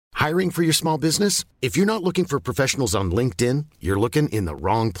Hiring for your small business? If you're not looking for professionals on LinkedIn, you're looking in the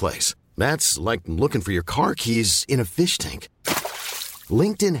wrong place. That's like looking for your car keys in a fish tank.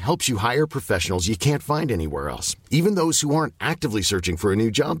 LinkedIn helps you hire professionals you can't find anywhere else, even those who aren't actively searching for a new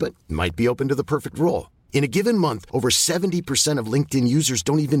job but might be open to the perfect role. In a given month, over 70% of LinkedIn users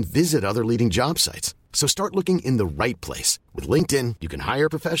don't even visit other leading job sites. So start looking in the right place. With LinkedIn, you can hire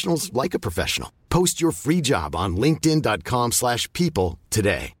professionals like a professional. Post your free job on linkedin.com/people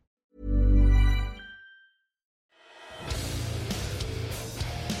today.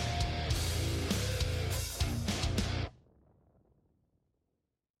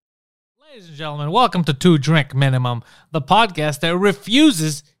 Ladies and gentlemen, welcome to Two Drink Minimum, the podcast that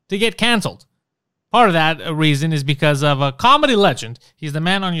refuses to get canceled. Part of that reason is because of a comedy legend. He's the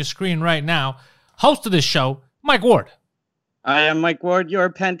man on your screen right now, host of this show, Mike Ward. I am Mike Ward, your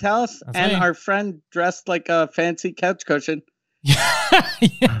Pantelis, and me. our friend dressed like a fancy couch cushion. You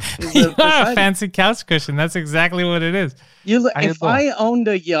are a fancy couch cushion. That's exactly what it is. If I owned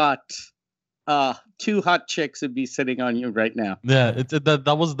a yacht, two hot chicks would be sitting on you right now. Yeah,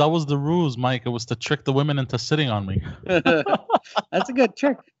 that was the ruse, Mike. It was to trick the women into sitting on me. That's a good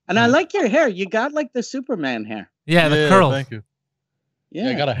trick. And I like your hair. You got like the Superman hair. Yeah, the curl. Thank you. Yeah,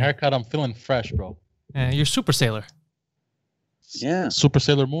 I got a haircut. I'm feeling fresh, bro. Yeah, you're Super Sailor. Yeah. Super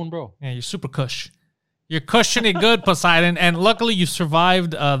Sailor Moon, bro. Yeah, you're super cush. You're cushiony good, Poseidon, and luckily you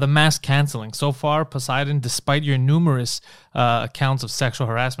survived the mass canceling. So far, Poseidon, despite your numerous accounts of sexual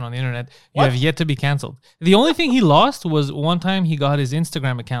harassment on the internet, you have yet to be canceled. The only thing he lost was one time he got his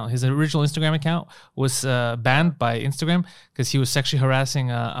Instagram account. His original Instagram account was banned by Instagram because he was sexually harassing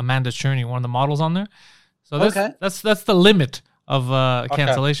Amanda Cherney, one of the models on there. So that's the limit of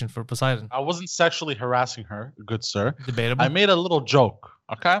cancellation for Poseidon. I wasn't sexually harassing her, good sir. Debatable. I made a little joke,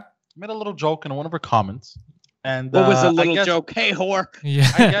 okay? I made a little joke in one of her comments. And what was a little joke? Hey, whore. Yeah.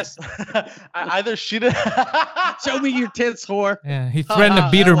 I guess either she did. Show me your tits, whore. Yeah, he threatened to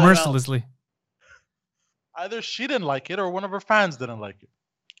beat her mercilessly. Either she didn't like it or one of her fans didn't like it.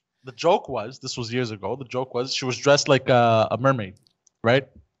 The joke was, this was years ago, the joke was she was dressed like a mermaid, right?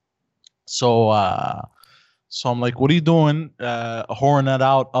 So I'm like, what are you doing whoring it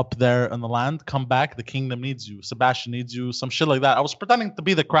out up there in the land? Come back, the kingdom needs you. Sebastian needs you, some shit like that. I was pretending to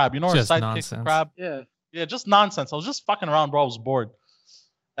be the crab. You know, Just her sidekick nonsense. crab? Yeah, just nonsense. I was just fucking around, bro. I was bored.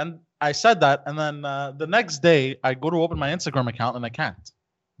 And I said that, and then the next day, I go to open my Instagram account, and I can't.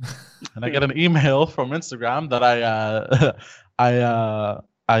 And I get an email from Instagram that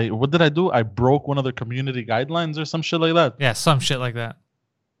I what did I do? I broke one of their community guidelines or some shit like that. Yeah, some shit like that.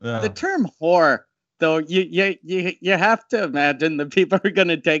 Yeah. The term whore, though, you have to imagine the people are going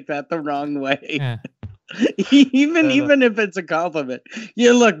to take that the wrong way. Yeah. even if it's a compliment.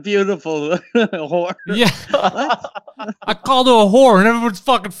 You look beautiful, whore. Yeah. I called her a whore and everyone's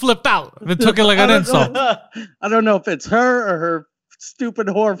fucking flipped out. They took it like an insult. I don't know if it's her or her stupid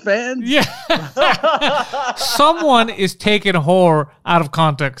whore fans. Yeah. Someone is taking whore out of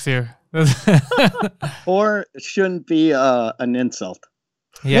context here. Whore shouldn't be an insult.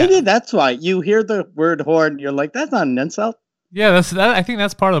 Yeah. Maybe that's why you hear the word whore and you're like, that's not an insult. Yeah, I think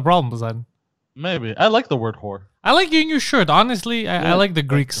that's part of the problem, Poseidon. Maybe. I like the word whore. I like you in your shirt. Honestly, I like the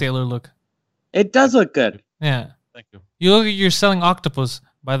Greek sailor look. It does look good. Yeah. Thank you. You look like you're selling octopus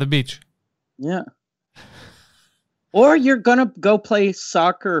by the beach. Yeah. Or you're gonna go play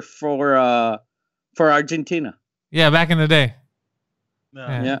soccer for Argentina. Yeah, back in the day.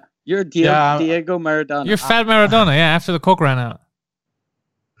 Yeah. Yeah. You're Diego Maradona. You're fat Maradona, yeah, after the Coke ran out.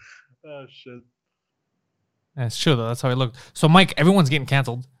 Oh, shit. Yeah, it's true, though. That's how he looked. So, Mike, everyone's getting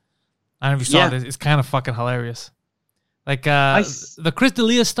canceled. I don't know if you saw this. It's kind of fucking hilarious. Like, the Chris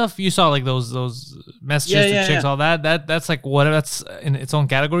D'Elia stuff, you saw, like, those messages to chicks, all that. That's like, whatever. That's in its own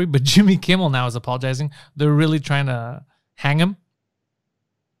category. But Jimmy Kimmel now is apologizing. They're really trying to hang him.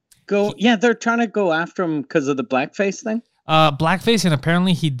 They're trying to go after him because of the blackface thing. Blackface, and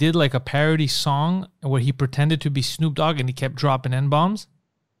apparently he did, like, a parody song where he pretended to be Snoop Dogg and he kept dropping N-bombs.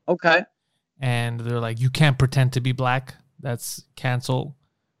 Okay. And they're like, you can't pretend to be black. That's cancel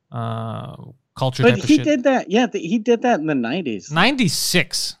culture type of shit. But he did that. Yeah, he did that in the 90s.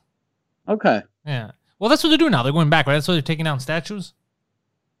 96. Okay. Yeah. Well, that's what they're doing now. They're going back, right? That's why they're taking down statues.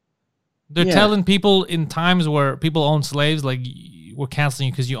 They're telling people in times where people owned slaves, like, we're canceling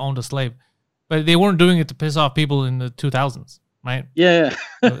you because you owned a slave. But they weren't doing it to piss off people in the 2000s, right? Yeah.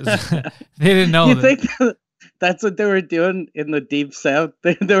 They didn't know. You think that's what they were doing in the Deep South?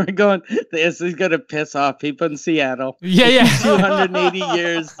 They were going, this is going to piss off people in Seattle. Yeah. 280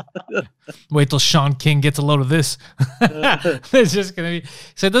 years. Wait till Sean King gets a load of this. It's just going to be...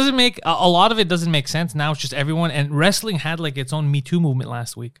 So it doesn't make... A lot of it doesn't make sense. Now it's just everyone... And wrestling had like its own Me Too movement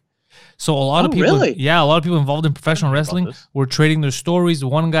last week. So a lot of Oh, people, really? yeah, a lot of people involved in professional about wrestling this. were trading their stories.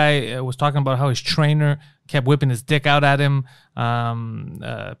 One guy was talking about how his trainer kept whipping his dick out at him.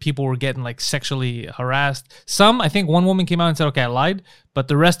 People were getting like sexually harassed. I think one woman came out and said, "Okay, I lied," but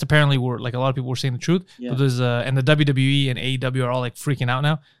the rest apparently were like a lot of people were saying the truth. Yeah. But there's and the WWE and AEW are all like freaking out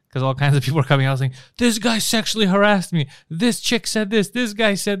now because all kinds of people are coming out saying, "This guy sexually harassed me. This chick said this. This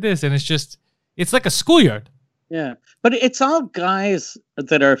guy said this," and it's like a schoolyard. Yeah, but it's all guys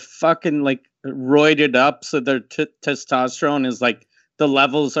that are fucking like roided up, so their testosterone is like the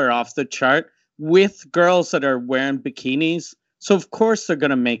levels are off the chart. With girls that are wearing bikinis, so of course they're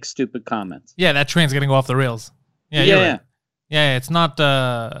gonna make stupid comments. Yeah, that train's gonna go off the rails. Yeah, you're right. Yeah, it's not.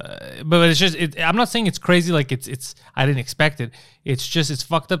 But it's just. I'm not saying it's crazy. Like it's. I didn't expect it. It's just. It's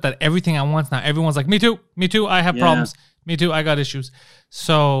fucked up that everything at once now. Everyone's like, me too. Me too. I have problems. Me too. I got issues.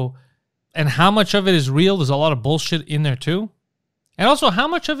 So, and how much of it is real? There's a lot of bullshit in there too, and also how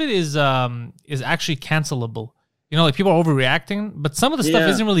much of it is actually cancelable. You know, like people are overreacting, but some of the stuff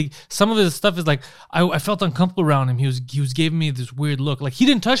isn't really. Some of the stuff is like I felt uncomfortable around him. He was giving me this weird look. Like he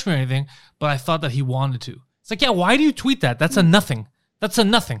didn't touch me or anything, but I thought that he wanted to. It's like, yeah, why do you tweet that? That's a nothing. That's a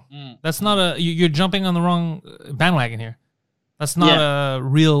nothing. That's not a. You're jumping on the wrong bandwagon here. That's not a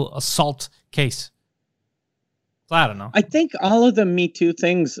real assault case. So I don't know. I think all of the Me Too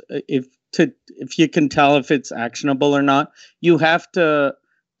things, if you can tell if it's actionable or not, you have to.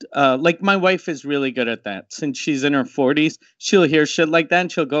 Like my wife is really good at that. Since she's in her 40s, she'll hear shit like that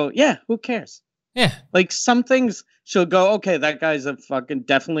and she'll go, "Yeah, who cares?" Yeah. Like some things she'll go, "Okay, that guy's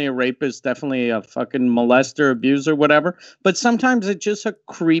definitely a rapist, definitely a fucking molester, abuser, whatever." But sometimes it's just a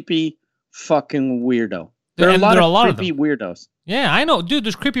creepy fucking weirdo. There are a lot of creepy weirdos. Yeah, I know, dude.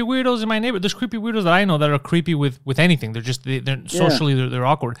 There's creepy weirdos in my neighborhood. There's creepy weirdos that I know that are creepy with anything. They're just they're socially they're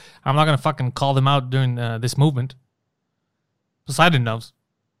awkward. I'm not gonna fucking call them out during this movement. Poseidon knows.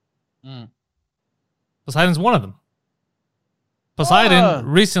 Poseidon's one of them. Poseidon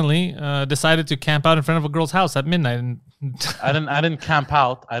recently decided to camp out in front of a girl's house at midnight, and I didn't camp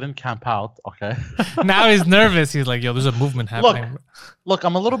out. Okay. now he's nervous. He's like, "Yo, there's a movement happening." Look,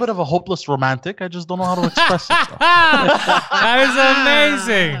 I'm a little bit of a hopeless romantic. I just don't know how to express it. That is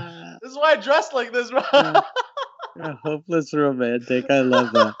amazing. This is why I dress like this, bro. A hopeless romantic. I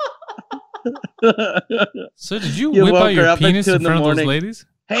love that. So did you whip out your penis in front of those ladies?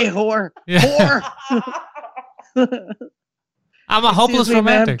 Hey, whore. Yeah. Whore. I'm a hopeless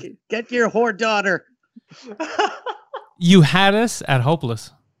romantic. Ma'am, get your whore daughter. You had us at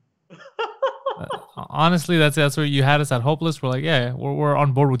hopeless. Honestly, that's where you had us at hopeless. We're like, yeah, we're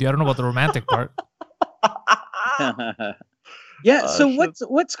on board with you. I don't know about the romantic part. Yeah. So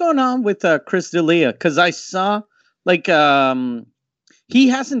what's going on with Chris D'Elia? Because I saw like he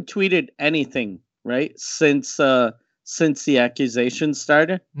hasn't tweeted anything right since the accusation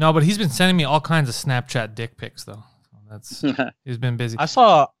started. No, but he's been sending me all kinds of Snapchat dick pics though. He's been busy. I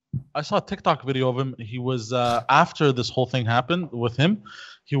saw a TikTok video of him. He was after this whole thing happened with him.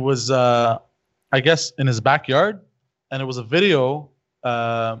 He was I guess in his backyard, and it was a video.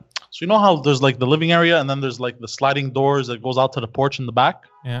 So you know how there's like the living area, and then there's like the sliding doors that goes out to the porch in the back.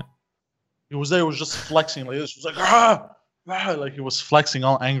 Yeah. He was there. He was just flexing like this. He was like, ah! Like he was flexing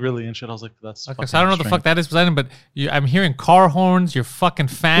all angrily and shit. I was like, that's okay. So I don't know what the fuck that is, but I'm hearing car horns. Your fucking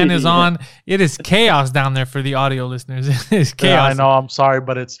fan is on. It is chaos down there for the audio listeners. It is chaos. Yeah, I know. I'm sorry,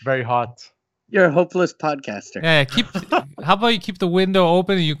 but it's very hot. You're a hopeless podcaster. Yeah. How about you keep the window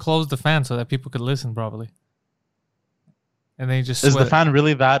open and you close the fan so that people could listen properly? And then you just is the fan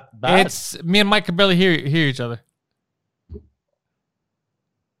really that bad? It's me and Mike can barely hear each other.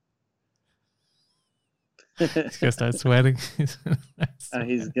 He's gonna start sweating. He's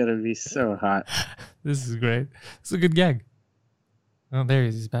gonna be so hot. This is great. It's a good gag. Oh, there he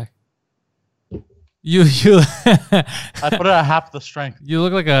is. He's back. You I put it at half the strength. You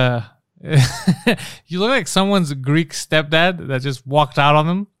look like you look like someone's Greek stepdad that just walked out on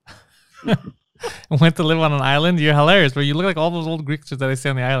them and went to live on an island. You're hilarious, but you look like all those old Greeks that I see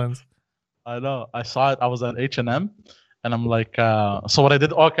on the islands. I know. I saw it. I was at H&M. And I'm like, so what I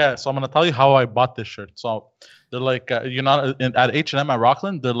did, okay, so I'm going to tell you how I bought this shirt. So they're like, you're not, at H&M at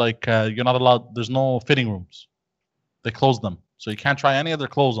Rockland, they're like, you're not allowed, there's no fitting rooms. They closed them. So you can't try any of their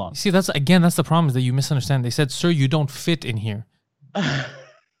clothes on. See, that's the problem is that you misunderstand. They said, sir, you don't fit in here.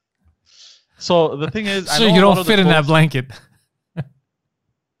 So the thing is, sir, you don't fit in that blanket.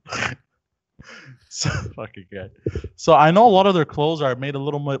 So fucking good. So I know a lot of their clothes are made a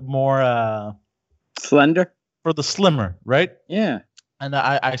little bit more slender. For the slimmer, right? Yeah. And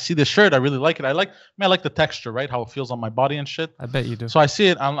I see this shirt. I really like it. I like the texture, right? How it feels on my body and shit. I bet you do. So I see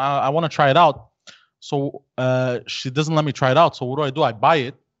it. I want to try it out. So she doesn't let me try it out. So what do? I buy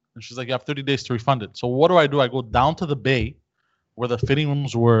it. And she's like, you have 30 days to refund it. So what do? I go down to the bay where the fitting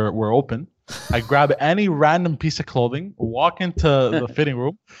rooms were open. I grab any random piece of clothing, walk into the fitting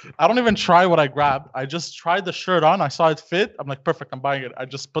room. I don't even try what I grabbed. I just tried the shirt on. I saw it fit. I'm like, perfect, I'm buying it. I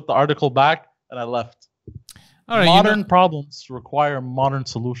just put the article back and I left. All right, modern problems require modern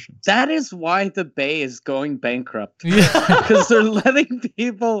solutions. That is why the Bay is going bankrupt. Because they're letting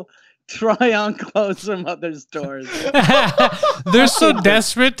people try on clothes from other stores. They're so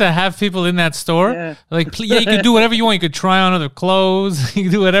desperate to have people in that store. Yeah. Like, yeah, you can do whatever you want. You could try on other clothes. You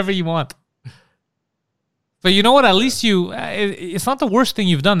can do whatever you want. But you know what? At least it's not the worst thing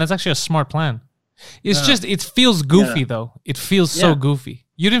you've done. That's actually a smart plan. It's just, it feels goofy though. It feels so goofy.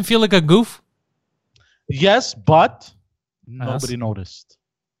 You didn't feel like a goof? Yes, but nobody noticed.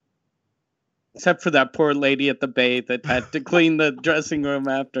 Except for that poor lady at the Bay that had to clean the dressing room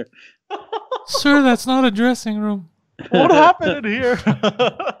after. Sir, that's not a dressing room. What happened in here?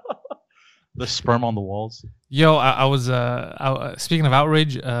 The sperm on the walls. Yo, I was speaking of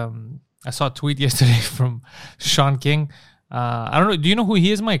outrage. I saw a tweet yesterday from Sean King. I don't know. Do you know who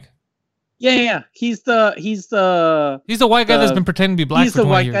he is, Mike? Yeah. He's the white guy that's been pretending to be black. He's for the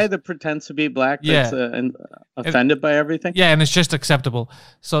 20 white years. guy that pretends to be black. That's and offended by everything. Yeah, and it's just acceptable.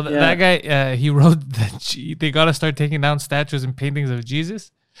 So that guy, he wrote that they got to start taking down statues and paintings of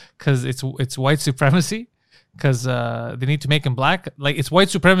Jesus because it's white supremacy. Because they need to make him black. Like, it's white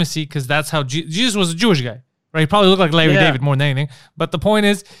supremacy because that's how Jesus was a Jewish guy, right? He probably looked like Larry David more than anything. But the point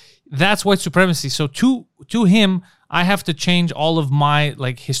is, that's white supremacy. So to him, I have to change all of my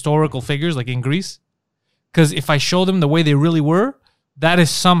like historical figures, like in Greece, because if I show them the way they really were, that is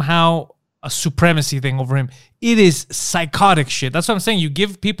somehow a supremacy thing over him. It is psychotic shit. That's what I'm saying. You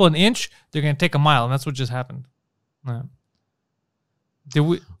give people an inch, they're gonna take a mile, and that's what just happened. Did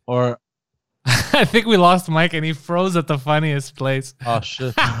we? Or I think we lost Mike, and he froze at the funniest place. Oh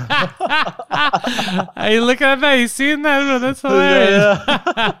shit! Are you looking at that? You seeing that? Bro? That's hilarious.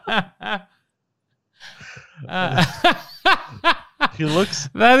 He looks.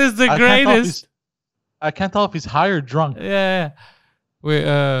 That is the greatest. I can't tell if he's high or drunk. Yeah. We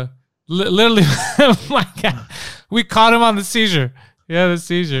literally, my God, we caught him on the seizure. Yeah, the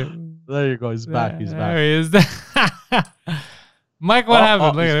seizure. There you go. He's back. He's back. There he is. Mike, what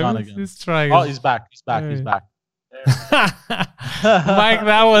happened? Look at him. He's trying. Oh, he's back. He's back. He's back. Mike,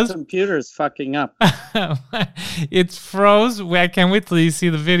 that was the computer's fucking up. It froze. I can't wait till you see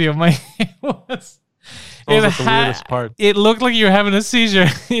the video. Mike, the weirdest part. It looked like you were having a seizure.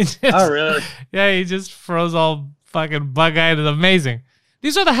 Oh, really? Yeah, he just froze all fucking bug-eyed. It's amazing.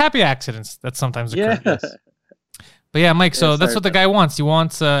 These are the happy accidents that sometimes occur. Yeah. But yeah, Mike, so that's what the guy wants. He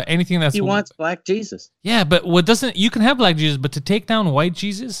wants anything that's... He wants black Jesus. Yeah, but what doesn't... You can have black Jesus, but to take down white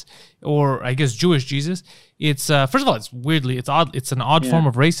Jesus, or I guess Jewish Jesus, it's... first of all, it's weirdly... It's odd. It's an odd form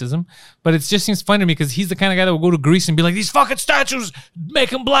of racism, but it just seems funny to me because he's the kind of guy that will go to Greece and be like, these fucking statues, make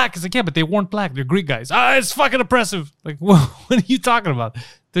them black. It's like, yeah, but they weren't black. They're Greek guys. It's fucking oppressive. Like, what are you talking about?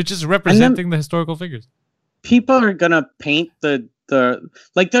 They're just representing the historical figures. People are going to paint they're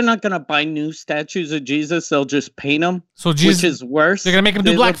not gonna buy new statues of Jesus. They'll just paint them. So Jesus, which is worse. They're gonna make him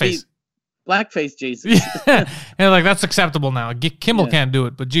do blackface. Blackface Jesus. Yeah, and like that's acceptable now. Kimmel can't do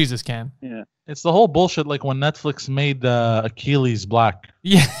it, but Jesus can. Yeah, it's the whole bullshit. Like when Netflix made Achilles black.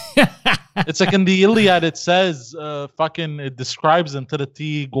 Yeah, it's like in the Iliad. It says, it describes him to the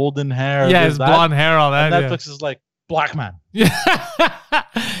T, golden hair. Yeah, his blonde hair, all that. And Netflix is like black man. Yeah.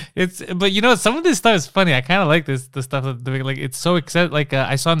 But you know, some of this stuff is funny. I kind of like the stuff that like it's so exciting. Like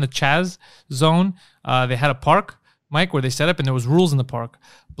I saw in the Chaz zone, they had a park, Mike, where they set up, and there was rules in the park.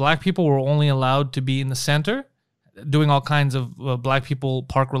 Black people were only allowed to be in the center, doing all kinds of black people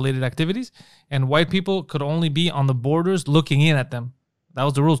park related activities, and white people could only be on the borders, looking in at them. That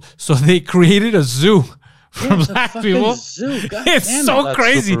was the rules. So they created a zoo. For black people, it's so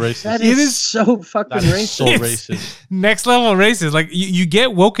crazy. That is so fucking racist. So racist. Next level racist. Like you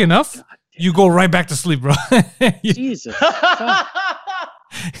get woke enough, you go right back to sleep, bro. Jesus,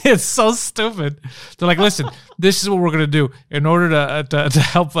 it's so stupid. They're like, listen, this is what we're gonna do in order to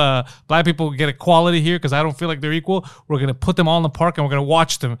help black people get equality here, because I don't feel like they're equal. We're gonna put them all in the park and we're gonna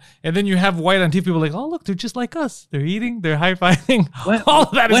watch them, and then you have white on TV people like, oh look, they're just like us. They're eating, they're high fiving. All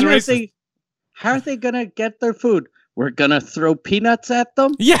of that is racist. How are they going to get their food? We're going to throw peanuts at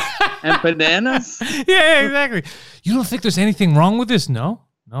them? Yeah. And bananas? Yeah, exactly. You don't think there's anything wrong with this? No,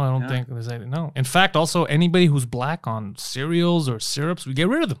 I don't think there's anything. No. In fact, also, anybody who's black on cereals or syrups, we get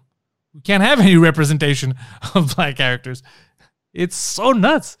rid of them. We can't have any representation of black characters. It's so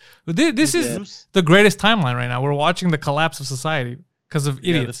nuts. This is the greatest timeline right now. We're watching the collapse of society because of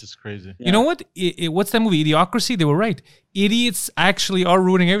Yeah, idiots. this is crazy. You know what? What's that movie? Idiocracy. They were right. Idiots actually are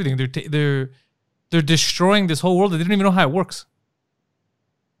ruining everything. They're destroying this whole world. They didn't even know how it works,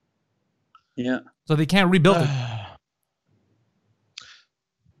 Yeah. so they can't rebuild it.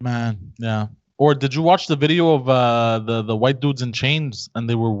 Man, yeah. Or did you watch the video of the white dudes in chains and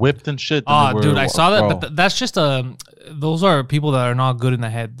they were whipped and shit? And Oh, dude, I saw that, bro. but that's just those are people that are not good in the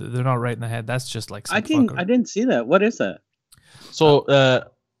head. They're not right in the head. That's just like some I didn't see that. What is that? So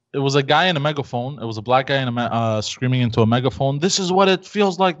it was a guy in a megaphone. It was a black guy in screaming into a megaphone. This is what it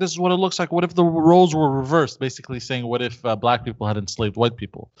feels like. This is what it looks like. What if the roles were reversed? Basically saying, what if black people had enslaved white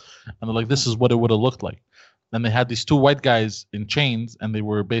people? And they're like, this is what it would have looked like. And they had these two white guys in chains, and they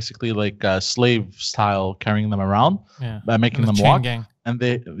were basically like slave style, carrying them around, by making them chain walk. gang. And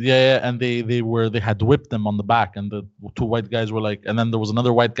they had whipped them on the back, and the two white guys were like, and then there was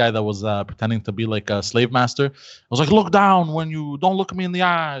another white guy that was pretending to be like a slave master. I was like, look down when you don't look at me in the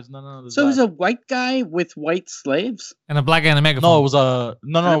eyes. No. So it was a white guy with white slaves? And a black guy in a megaphone. No, it was a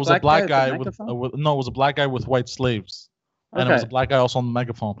it was a black guy with with a megaphone? no, it was a black guy with white slaves, and it was a Okay. black guy also on the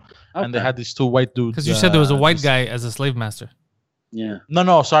megaphone, and they Okay. had these two white dudes. Because you said there was a white just- guy as a slave master. Yeah.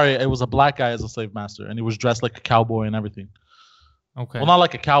 No, sorry, it was a black guy as a slave master, and he was dressed like a cowboy and everything. Okay. Well, not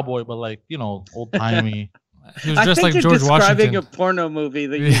like a cowboy, but like old timey. He was I dressed think like you're George describing Washington. a porno movie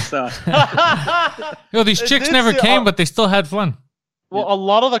that you saw. Yo, these It chicks did never say- came, but they still had fun. Well, a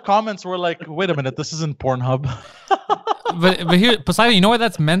lot of the comments were like, "Wait a minute, this isn't Pornhub." But here, Poseidon, you know why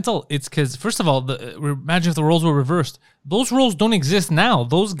that's mental? It's because first of all, imagine if the roles were reversed. Those roles don't exist now.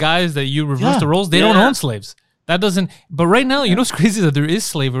 Those guys that you reverse Yeah. the roles, they don't Yeah. own slaves. That doesn't. But right now, you know what's crazy that there is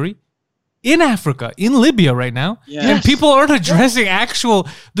slavery in Africa, in Libya right now, Yes. and people aren't addressing actual.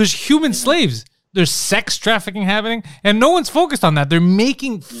 There's human slaves. There's sex trafficking happening, and no one's focused on that. They're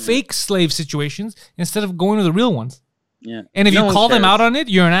making fake slave situations instead of going to the real ones. Yeah. And if No you one call them cares. out on it,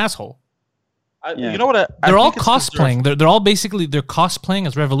 you're an asshole. Yeah. You know what? They're all think it's 'cause cosplaying. They're all basically they're cosplaying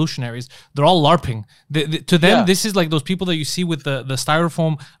as revolutionaries. They're all LARPing. To them, Yeah. this is like those people that you see with the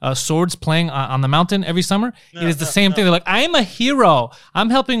styrofoam swords playing on the mountain every summer. It is the same thing. They're like, I'm a hero. I'm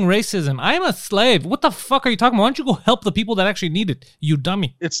helping racism. I'm a slave. What the fuck are you talking about? Why don't you go help the people that actually need it? You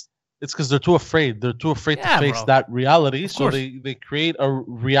dummy. It's because they're too afraid. They're too afraid Yeah, to face bro. that reality. So course. they create a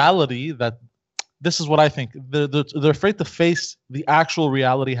reality that. This is what I think. They're afraid to face the actual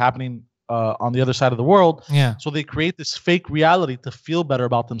reality happening on the other side of the world. Yeah. So they create this fake reality to feel better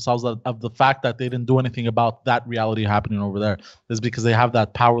about themselves of the fact that they didn't do anything about that reality happening over there. Is because they have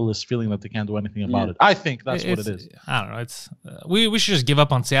that powerless feeling that they can't do anything about it. I think that's what it is. I don't know. It's we should just give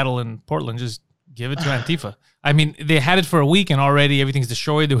up on Seattle and Portland. Just give it to Antifa. I mean, they had it for a week and already everything's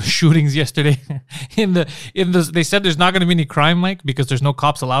destroyed. There were shootings yesterday. They said there's not going to be any crime, Mike, because there's no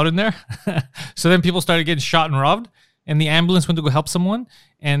cops allowed in there. So then people started getting shot and robbed. And the ambulance went to go help someone,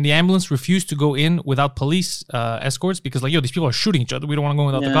 and the ambulance refused to go in without police escorts because, like, yo, these people are shooting each other. We don't want to go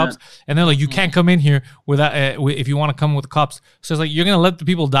without the Yeah. cops. And they're like, you can't come in here without if you want to come with the cops. So it's like, you're gonna let the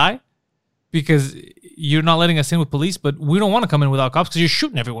people die because you're not letting us in with police, but we don't want to come in without cops because you're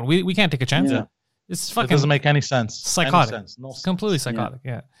shooting everyone. We can't take a chance. Yeah. It's It fucking doesn't make any sense. psychotic. Any sense. No It's completely psychotic.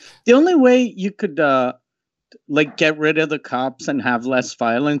 Yeah. The only way you could like get rid of the cops and have less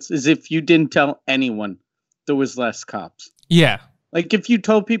violence is if you didn't tell anyone there was less cops. Yeah. Like if you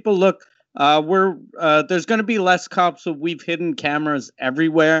told people, look, there's going to be less cops, so we've hidden cameras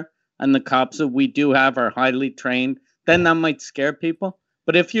everywhere, and the cops that we do have are highly trained, then that might scare people.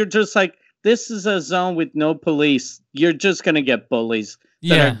 But if you're just like, this is a zone with no police, you're just going to get bullies that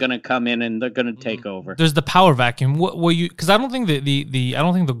Yeah. are going to come in and they're going to take over. There's the power vacuum. What you? Because I don't think the I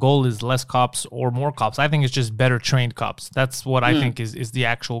don't think the goal is less cops or more cops. I think it's just better trained cops. That's what I think is the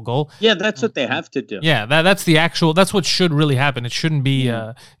actual goal. Yeah, that's what they have to do. Yeah, that's the actual. That's what should really happen. It shouldn't be.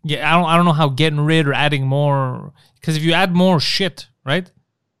 I don't know how getting rid or adding more. Because if you add more shit, right,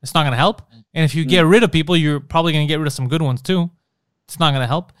 it's not gonna help. And if you get rid of people, you're probably gonna get rid of some good ones too. It's not gonna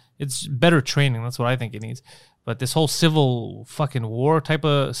help. It's better training. That's what I think it needs. But this whole civil fucking war type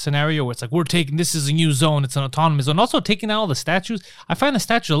of scenario where it's like, we're taking, this is a new zone, it's an autonomous zone. Also taking out all the statues. I find the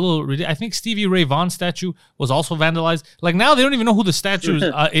statue a little ridiculous. I think Stevie Ray Vaughan's statue was also vandalized. Like now they don't even know who the statue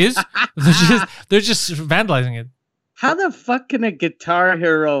is. They're just vandalizing it. How the fuck can a guitar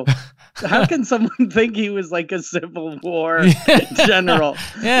hero? How can someone think he was like a Civil War general?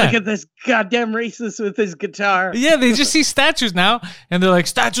 Yeah. Look at this goddamn racist with his guitar. Yeah, they just see statues now and they're like,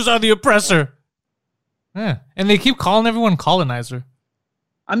 statues are the oppressor. Yeah. And they keep calling everyone colonizer.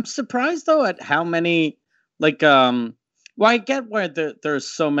 I'm surprised though at how many well, I get where there's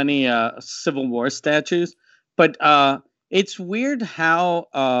so many Civil War statues, but it's weird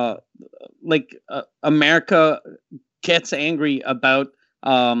how America gets angry about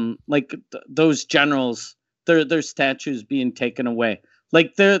those generals, their statues being taken away.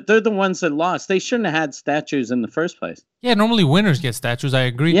 Like they're the ones that lost. They shouldn't have had statues in the first place. Yeah, normally winners get statues. I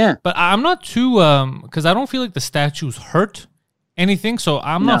agree. Yeah. But I'm not too because I don't feel like the statues hurt anything. So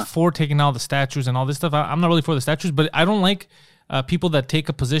I'm not for taking out the statues and all this stuff. I'm not really for the statues, but I don't like people that take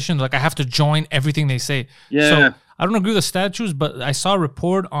a position like I have to join everything they say. Yeah. So I don't agree with the statues, but I saw a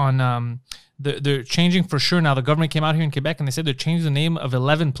report on they're changing for sure now. The government came out here in Quebec and they said they're changing the name of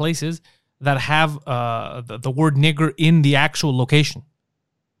 11 places that have the word nigger in the actual location.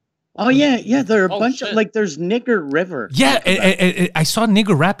 Oh yeah. There are a bunch of there's Nigger River. Yeah, I saw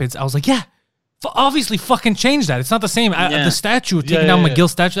Nigger Rapids. I was like, yeah, obviously fucking change that. It's not the same. The statue, taking down McGill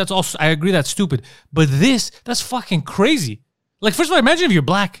statue, that's also, I agree, that's stupid. But that's fucking crazy. Like, first of all, imagine if you're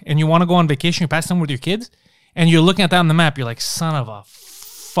black and you want to go on vacation, you pass them with your kids, and you're looking at that on the map, you're like, son of a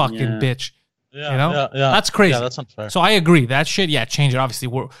fucking bitch. Yeah, you know? Yeah. That's crazy. Yeah, that's unfair. So I agree. That shit, change it.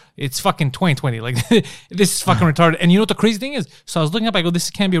 Obviously, it's fucking 2020. Like, this is fucking retarded. And you know what the crazy thing is? So I was looking up, I go, this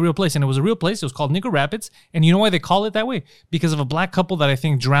can't be a real place. And it was a real place. It was called Nigger Rapids. And you know why they call it that way? Because of a black couple that I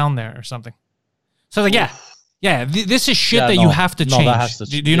think drowned there or something. So I was like, this is shit that you have to change. That has to,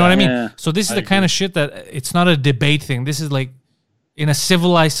 do you know what I mean? Yeah. So this is the kind of shit that it's not a debate thing. This is like in a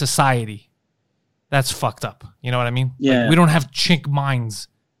civilized society. That's fucked up. You know what I mean? Yeah. Like, we don't have chink minds.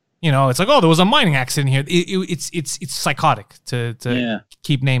 You know, it's like, oh, there was a mining accident here. It's psychotic to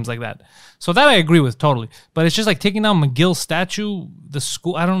keep names like that. So that I agree with totally. But it's just like taking down McGill statue, the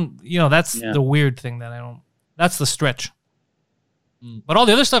school. I don't, that's the weird thing that I don't. That's the stretch. But all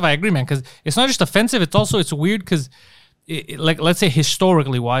the other stuff I agree, man, because it's not just offensive. It's weird because, like, let's say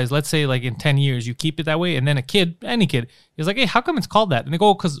historically wise, let's say like in 10 years you keep it that way, and then any kid, is like, hey, how come it's called that? And they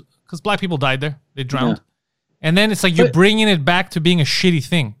go, because black people died there, they drowned, and then it's like you're bringing it back to being a shitty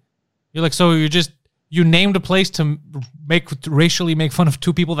thing. You're like, so you named a place to racially make fun of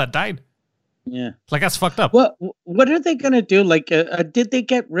two people that died. Yeah, like that's fucked up. What are they gonna do? Like, did they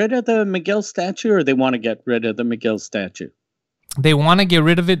get rid of the McGill statue, or they want to get rid of the McGill statue? They want to get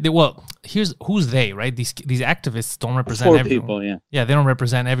rid of it. Who's they, right? These activists don't represent everyone. People, yeah, they don't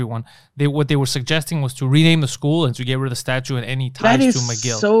represent everyone. What they were suggesting was to rename the school and to get rid of the statue and any ties to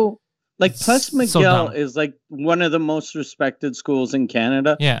McGill. So, like, plus McGill is like one of the most respected schools in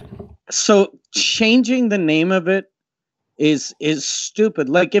Canada. Yeah. So changing the name of it is stupid.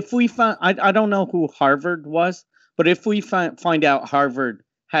 Like, if we find, I don't know who Harvard was, but if we find out Harvard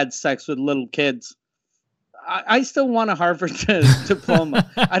had sex with little kids, I still want a Harvard diploma.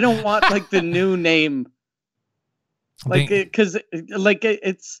 I don't want like the new name, like because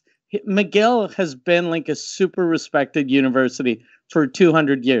it's McGill has been like a super respected university for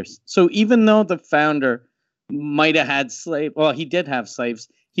 200 years. So even though the founder might have had he did have slaves.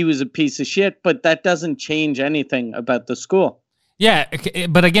 He was a piece of shit, but that doesn't change anything about the school. Yeah,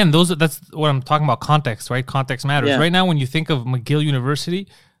 but again, that's what I'm talking about. Context, right? Context matters. Yeah. Right now, when you think of McGill University,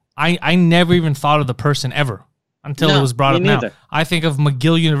 I never even thought of the person ever until it was brought up now. I think of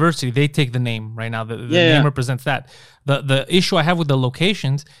McGill University. They take the name right now. The name represents that. The issue I have with the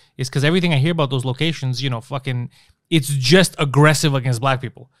locations is because everything I hear about those locations, it's just aggressive against black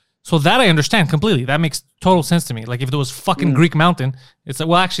people. So that I understand completely. That makes total sense to me. Like if there was fucking Greek Mountain, it's like,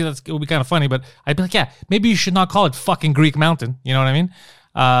 well, actually, it would be kind of funny, but I'd be like, yeah, maybe you should not call it fucking Greek Mountain. You know what I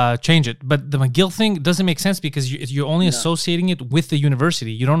mean? Change it. But the McGill thing doesn't make sense because you're only associating it with the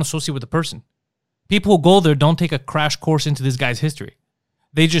university. You don't associate with the person. People who go there don't take a crash course into this guy's history.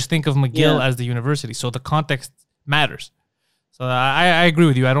 They just think of McGill as the university. So the context matters. So I agree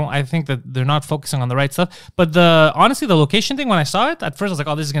with you. I think that they're not focusing on the right stuff. But honestly, the location thing, when I saw it, at first I was like,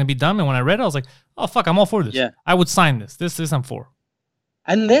 oh, this is going to be dumb. And when I read it, I was like, oh, fuck, I'm all for this. Yeah. I would sign this. This I'm for.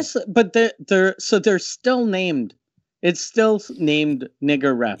 And they're still named. It's still named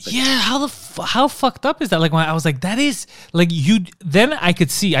Nigger Rapids. Yeah, how fucked up is that? Like when I was like, that is like then I could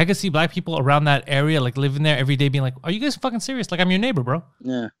see black people around that area like living there every day being like, are you guys fucking serious? Like I'm your neighbor, bro.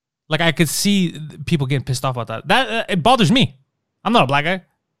 Yeah. Like I could see people getting pissed off about that. That it bothers me. I'm not a black guy.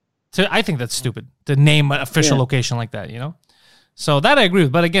 So I think that's stupid to name an official location like that, So that I agree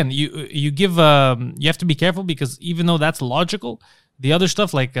with. But again, you have to be careful because even though that's logical, the other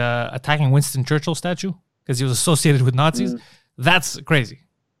stuff like attacking Winston Churchill statue because he was associated with Nazis, that's crazy.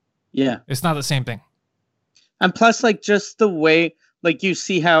 Yeah. It's not the same thing. And plus, like, just the way, like, you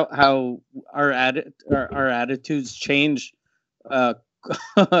see how our attitudes change.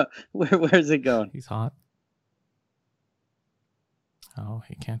 Where's it going? He's hot. Oh,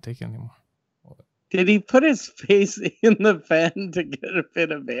 he can't take it anymore. Did he put his face in the fan to get a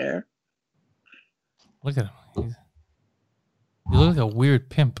bit of air? Look at him. You look like a weird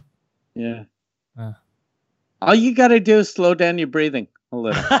pimp. Yeah. All you gotta do is slow down your breathing a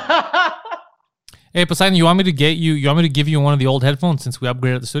little. Hey, Poseidon, you want me to get you? You want me to give you one of the old headphones since we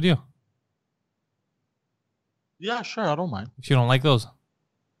upgraded the studio? Yeah, sure. I don't mind. If you don't like those,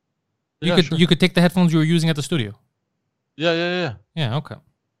 Yeah, you could take the headphones you were using at the studio. Yeah. Yeah, okay.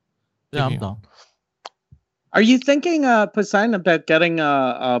 Yeah, Give I'm down. Are you thinking, Poseidon, about getting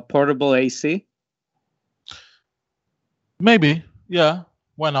a portable AC? Maybe. Yeah.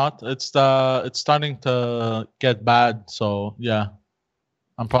 Why not? It's starting to get bad. So yeah,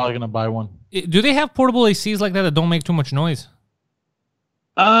 I'm probably gonna buy one. Do they have portable ACs like that don't make too much noise?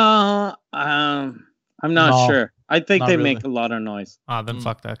 I'm not No, sure. I think not they really. make a lot of noise. Then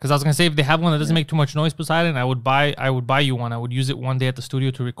fuck that. Because I was gonna say if they have one that doesn't make too much noise, Poseidon, I would buy you one. I would use it one day at the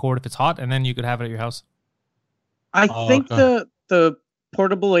studio to record if it's hot, and then you could have it at your house. I think okay. the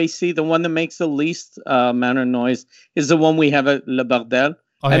portable AC, the one that makes the least amount of noise, is the one we have at Le Bordel,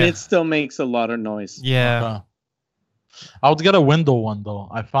 and it still makes a lot of noise. Yeah. Okay. I would get a window one though.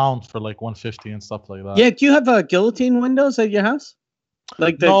 I found for like 150 and stuff like that. Yeah, do you have guillotine windows at your house?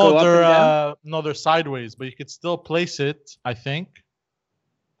 Like they go up and down? No, they're sideways, but you could still place it, I think,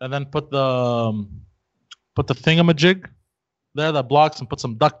 and then put the thingamajig there that blocks, and put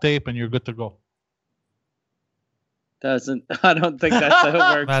some duct tape, and you're good to go. I don't think that's how it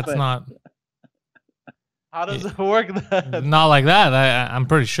works. That's not How does it work then? not like that. I'm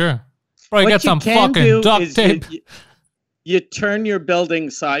pretty sure. Bro, you What got you some can fucking do duct is tape. You turn your building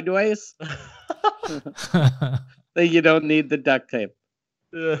sideways, so you don't need the duct tape.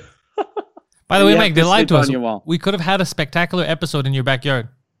 Yeah. By the way, You Mike, have they to lied sleep to us. on your wall. We could have had a spectacular episode in your backyard.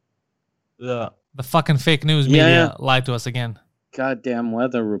 Yeah. The fucking fake news media lied to us again. Goddamn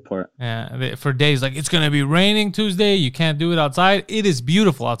weather report. Yeah, for days, like, it's going to be raining Tuesday. You can't do it outside. It is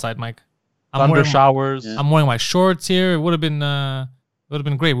beautiful outside, Mike. Thunder showers. Yeah. I'm wearing my shorts here. It would have been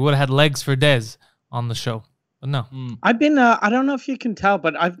great. We would have had legs for Dez on the show. But no. I've been, I don't know if you can tell,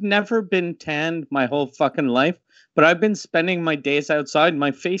 but I've never been tanned my whole fucking life. But I've been spending my days outside.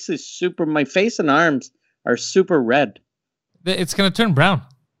 My face and arms are super red. It's going to turn brown.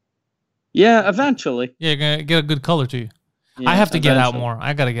 Yeah, eventually. Yeah, you're going to get a good color to you. Yeah, I have to get out eventually. more.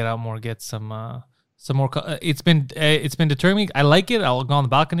 I got to get out more, get some more. It's been deterring me. I like it. I'll go on the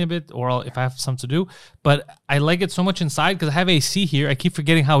balcony a bit, or if I have something to do. But I like it so much inside because I have AC here. I keep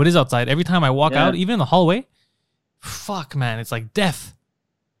forgetting how it is outside. Every time I walk out, even in the hallway, fuck, man, it's like death.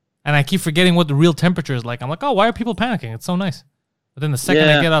 And I keep forgetting what the real temperature is like. I'm like, oh, why are people panicking? It's so nice. But then the second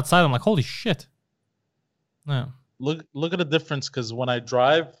I get outside, I'm like, holy shit. Yeah. Look at the difference, because when I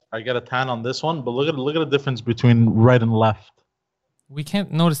drive, I get a tan on this one. But look at the difference between right and left. We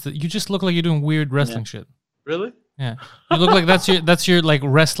can't notice that. You just look like you're doing weird wrestling shit. Really? Yeah. You look like that's your like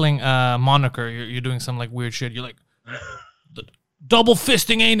wrestling moniker. You're doing some like weird shit. You're like double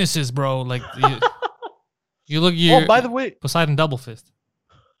fisting anuses, bro. Like you look. Oh, by the way, Poseidon double fist.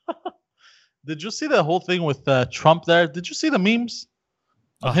 did you see the whole thing with Trump there? Did you see the memes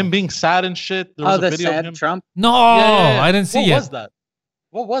of him being sad and shit? There was the a video of sad him. Trump? No, Yeah. I didn't see What it. was that?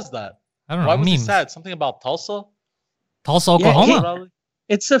 What was that? I don't know. Why was he memes. sad? Something about Tulsa? Tulsa, Oklahoma. Probably?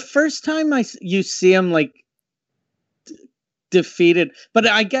 It's the first time you see him like defeated. But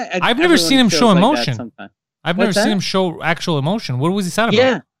I've never seen him show emotion. I've never What's seen that? him show actual emotion. What was he sad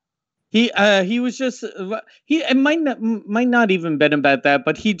about? Yeah. He was just it might not even been about that,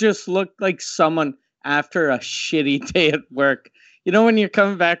 but he just looked like someone after a shitty day at work. You know, when you're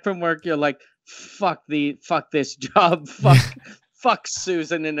coming back from work, you're like, fuck this job, fuck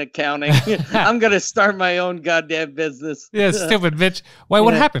Susan in accounting. I'm gonna start my own goddamn business. Yeah, stupid bitch. Why?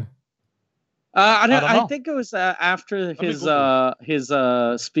 What happened? I don't know. think it was after me his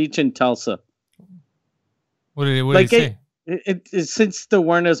Google speech in Tulsa. What did he say? Since there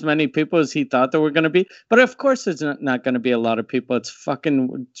weren't as many people as he thought there were going to be, but of course there's not going to be a lot of people.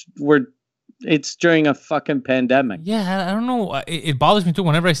 It's during a fucking pandemic. Yeah, I don't know. It bothers me too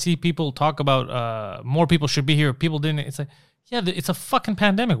whenever I see people talk about more people should be here. People didn't. It's like, yeah, it's a fucking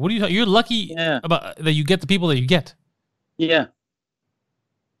pandemic. What are you? You're lucky about that you get the people that you get. Yeah.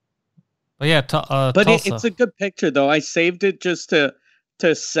 But yeah, but Tulsa. it's a good picture though. I saved it just to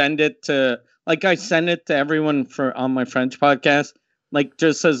send it to. Like I send it to everyone on my French podcast, like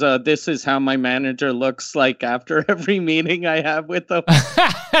just as this is how my manager looks like after every meeting I have with them.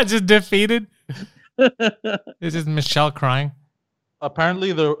 Just defeated. This is Michelle crying.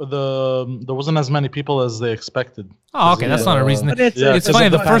 Apparently, there wasn't as many people as they expected. Oh, okay, that's not a reason. But It's funny.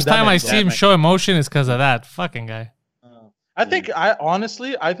 The first time I pandemic, see him show emotion is because of that fucking guy. I think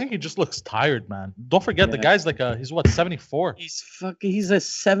he just looks tired, man. Don't forget the guy's like he's what, 74? He's a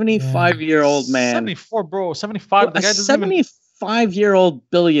 75-year-old man. 74, bro. 75. The guy A doesn't even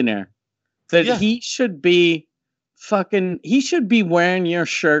 75-year-old billionaire that he should be fucking. He should be wearing your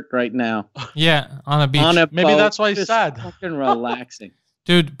shirt right now. Yeah, on a beach. On a Maybe boat, that's why he's just sad. Fucking relaxing.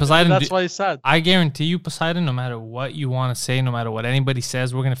 Dude, Poseidon, That's why he's sad. I guarantee you, Poseidon, no matter what you want to say, no matter what anybody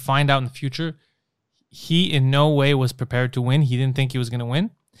says, we're going to find out in the future. He in no way was prepared to win. He didn't think he was going to win.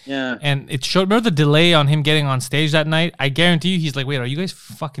 Yeah. And it showed, remember the delay on him getting on stage that night? I guarantee you, he's like, wait, are you guys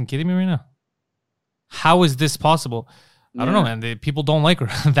fucking kidding me right now? How is this possible? I don't know, man. People don't like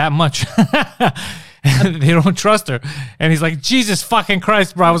her that much. They don't trust her. And he's like, Jesus fucking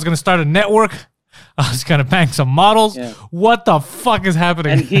Christ, bro. I was going to start a network. I was going to bang some models. Yeah. What the fuck is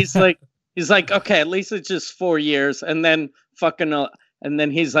happening? And he's like, okay, at least it's just 4 years. And then fucking, and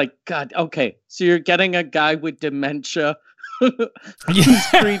then he's like, God, okay, so you're getting a guy with dementia. He's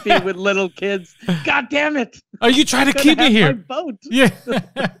creepy with little kids. God damn it. Are you trying to keep me here? My boat. Yeah.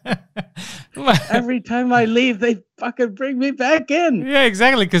 Every time I leave, they fucking bring me back in. Yeah,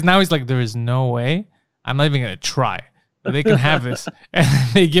 exactly. Because now he's like, there is no way. I'm not even going to try. They can have this. And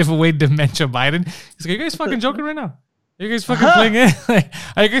they give away dementia Biden. He's like, are you guys fucking joking right now? Are you guys fucking playing it? Like,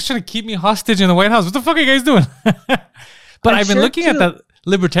 are you guys trying to keep me hostage in the White House? What the fuck are you guys doing? But I've been looking at the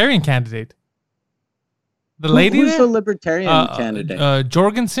libertarian candidate. The lady Who's there? the libertarian candidate?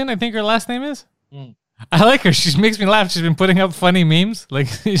 Jorgensen, I think her last name is. Mm. I like her. She makes me laugh. She's been putting up funny memes. Like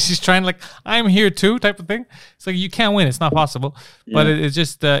she's trying like, I'm here too type of thing. It's like, you can't win. It's not possible. Yeah. But it's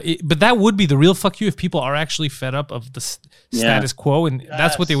just, but that would be the real fuck you if people are actually fed up of the status quo. And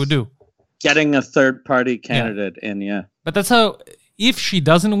that's what they would do. Getting a third party candidate in, But that's how, if she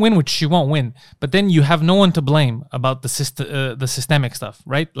doesn't win, which she won't win, but then you have no one to blame about the systemic stuff,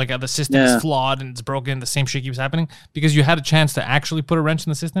 right? Like the system is flawed and it's broken. The same shit keeps happening because you had a chance to actually put a wrench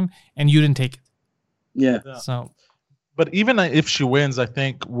in the system and you didn't take it. Yeah. So, but even if she wins, I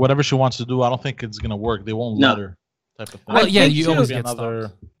think whatever she wants to do, I don't think it's gonna work. They won't let her. Type of thing. Well, yeah, you always get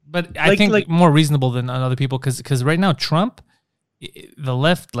stopped. But I think more reasonable than other people because right now Trump, the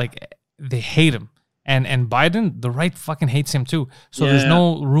left, like they hate him, and Biden, the right fucking hates him too. So there's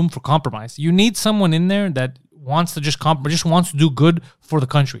no room for compromise. You need someone in there that wants to just wants to do good for the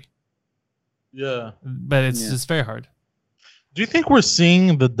country. Yeah, but it's very hard. Do you think we're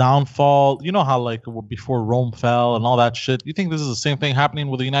seeing the downfall? You know how like before Rome fell and all that shit. You think this is the same thing happening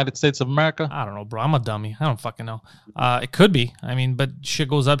with the United States of America? I don't know, bro. I'm a dummy. I don't fucking know. It could be. I mean, but shit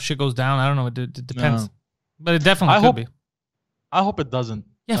goes up, shit goes down. I don't know. It depends. But it definitely could be. I hope it doesn't.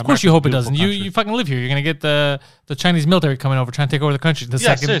 Yeah, of course you hope it doesn't. You fucking live here. You're gonna get the Chinese military coming over trying to take over the country. The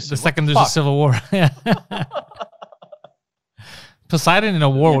second there's a civil war. Yeah. Poseidon in a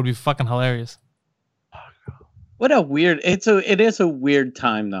war would be fucking hilarious. What a weird! It is a weird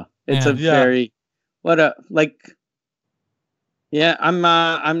time though. It's very Yeah,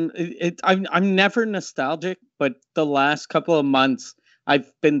 I'm never nostalgic, but the last couple of months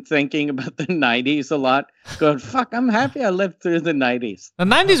I've been thinking about the 90s a lot. Going, fuck, I'm happy I lived through the 90s. The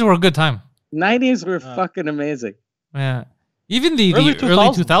 90s were a good time. 90s were fucking amazing. Yeah. Even the early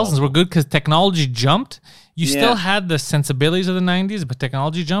 2000s were good because technology jumped. You still had the sensibilities of the 90s, but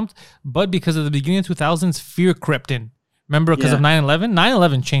technology jumped. But because of the beginning of 2000s, fear crept in. Remember, because of 9/11?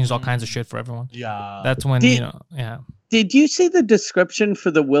 9/11 changed all kinds of shit for everyone. Yeah. That's when, Did you see the description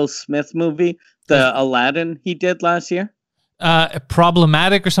for the Will Smith movie, the Aladdin he did last year?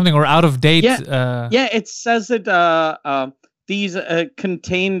 Problematic or something, or out of date? Yeah, it says that these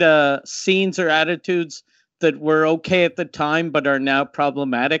contained scenes or attitudes that were okay at the time but are now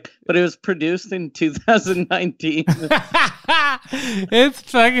problematic, but it was produced in 2019. It's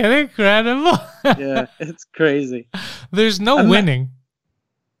fucking incredible. Yeah, it's crazy. There's no winning.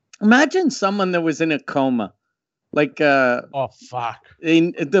 Imagine someone that was in a coma. Like oh fuck.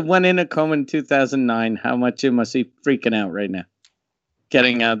 The one in a coma in 2009, how much you must be freaking out right now.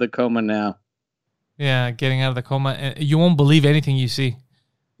 Getting out of the coma now. Yeah, getting out of the coma. You won't believe anything you see.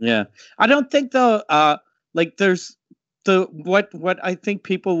 Yeah. I don't think though like there's what I think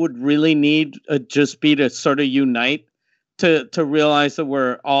people would really need just be to sort of unite to realize that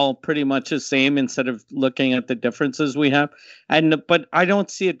we're all pretty much the same instead of looking at the differences we have. But I don't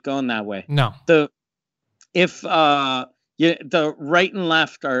see it going that way. No. If the right and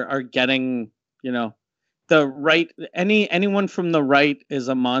left are getting, the right, anyone from the right is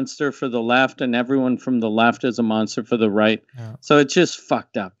a monster for the left, and everyone from the left is a monster for the right. Yeah. So it's just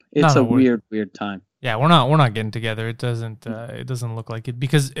fucked up. It's a weird time. Yeah, we're not getting together. It doesn't look like it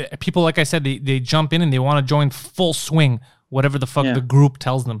because people, like I said, they jump in and they want to join full swing whatever the fuck the group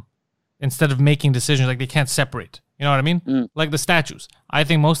tells them instead of making decisions. Like they can't separate. You know what I mean? Like the statues. I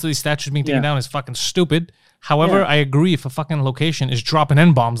think most of these statues being taken down is fucking stupid. However, I agree if a fucking location is dropping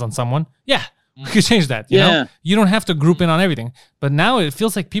N-bombs on someone, we could change that. You know? You don't have to group in on everything. But now it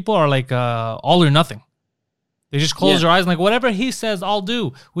feels like people are like all or nothing. They just close Yeah. their eyes and like, whatever he says, I'll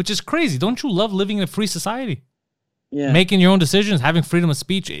do, which is crazy. Don't you love living in a free society? Yeah. Making your own decisions, having freedom of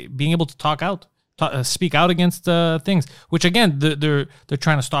speech, being able to speak out against things, which again, they're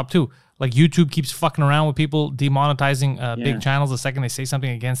trying to stop too. Like YouTube keeps fucking around with people demonetizing big channels the second they say something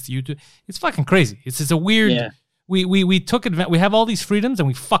against YouTube. It's fucking crazy. It's a weird. Yeah. We took advantage. We have all these freedoms and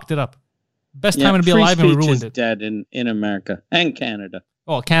we fucked it up. Best time to be free alive and we speech ruined is it. dead in America and Canada.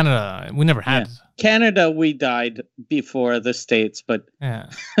 Oh, Canada, we never had. Yeah. Canada, we died before the States, but Yeah,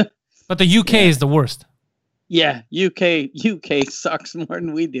 but the UK is the worst. yeah, UK sucks more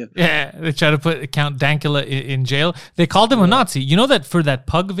than we do. Yeah, they try to Count Dankula in jail. They called him a Nazi. You know that for that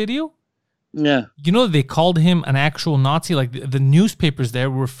pug video? Yeah. You know they called him an actual Nazi? Like the newspapers there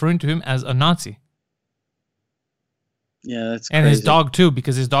were referring to him as a Nazi. Yeah, that's And crazy. his dog too,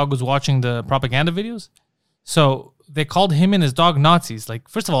 because his dog was watching the propaganda videos. So they called him and his dog Nazis. Like,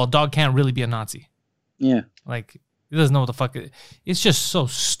 first of all, a dog can't really be a Nazi. Yeah. Like, he doesn't know what the fuck it's just so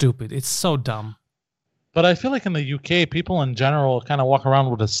stupid. It's so dumb. But I feel like in the UK, people in general kind of walk around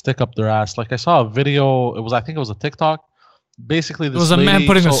with a stick up their ass. Like I saw a video. I think it was a TikTok. Basically, this There was a man lady-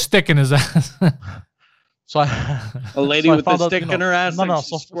 putting a so- stick in his ass. So I, A lady so I with a found out, stick in her ass. No, and no. she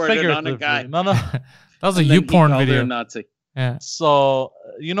So squirted on a guy. No, no. That was a And then he YouPorn called her video. a Nazi. Yeah. So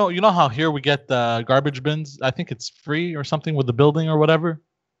you know how here we get the garbage bins. I think it's free or something with the building or whatever.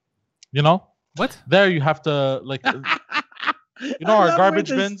 You know, What? there you have to like You know our garbage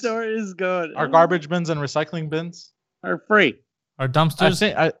where bins? The story is going. our garbage bins and recycling bins. are free. Our dumpsters?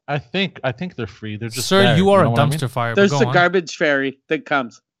 I think they're free. They're just Sir, there, you are know a what I mean? dumpster fire. There's but the go on. garbage ferry that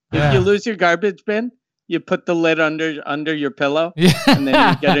comes. Yeah. If you lose your garbage bin, you put the lid under your pillow, Yeah. and then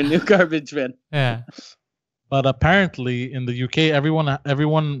you get a new garbage bin. Yeah. But apparently in the UK,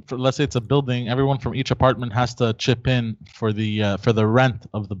 everyone, let's say it's a building, everyone from each apartment has to chip in for the rent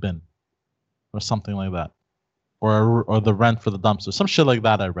of the bin, or something like that, or the rent for the dumpster, some shit like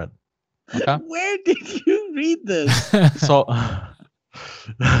that. I read. Okay, Where did you read this? so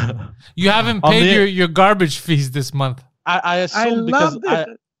You haven't On paid the- your garbage fees this month. I I assume because love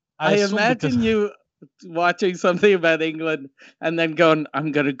it. I assume imagine because- you watching something about England and then going,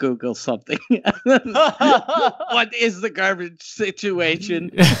 I'm going to Google something. What is the garbage situation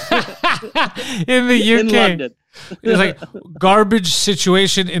In the UK. in London? It's like garbage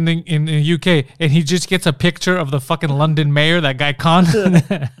situation in the UK, and he just gets a picture of the fucking London mayor, that guy Khan.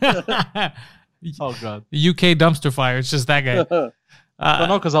 Oh god. The UK dumpster fire. It's just that guy. But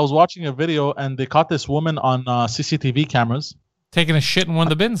no, because I was watching a video and they caught this woman on CCTV cameras. Taking a shit in one of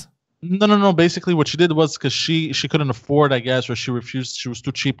the bins. No. Basically, what she did was because she couldn't afford, I guess, or she refused. She was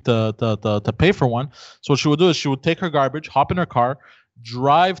too cheap to pay for one. So what she would do is she would take her garbage, hop in her car,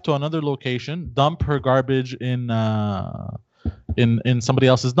 drive to another location, dump her garbage in somebody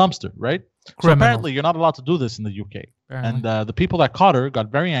else's dumpster, right? So Criminals. apparently, you're not allowed to do this in the UK. Apparently. And the people that caught her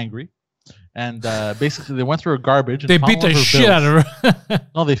got very angry, and basically they went through her garbage. And They found beat one the of her shit bills. out of her.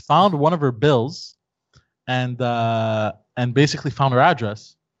 No, they found one of her bills, and basically found her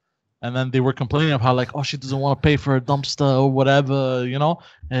address, and then they were complaining of how like, oh, she doesn't want to pay for her dumpster or whatever, you know.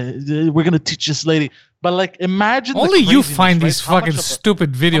 We're gonna teach this lady, but like, imagine the Only you craziness, find right? these How much fucking of a-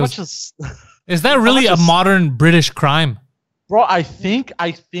 stupid how videos. much is- Is that really much a is- modern British crime? Bro, I think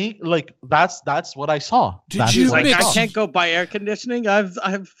like that's what I saw. Did That you is what Like, mix- I can't go buy air conditioning. I've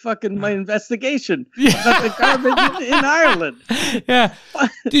fucking my investigation about the garbage in Ireland. Yeah.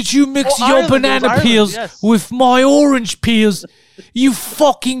 Did you mix Oh, your Ireland, it was banana Ireland, peels yes. with my orange peels? You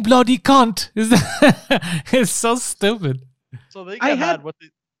fucking bloody cunt. Is that it's so stupid. So they I get had- mad what they.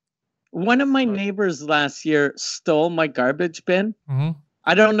 One of my neighbors last year stole my garbage bin. Mhm.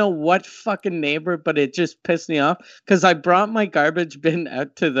 I don't know what fucking neighbor, but it just pissed me off because I brought my garbage bin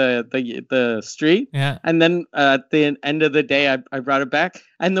out to the street, Yeah. and then at the end of the day, I brought it back,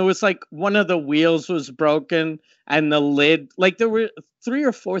 and there was like one of the wheels was broken, and the lid, like there were 3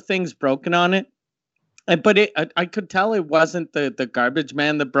 or 4 things broken on it, but I could tell it wasn't the garbage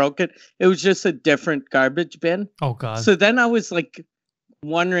man that broke it. It was just a different garbage bin. Oh god. So then I was like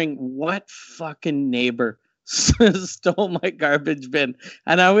wondering what fucking neighbor stole my garbage bin,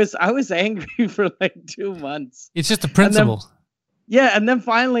 and I was angry for like 2 months. It's just a principle. Yeah, and then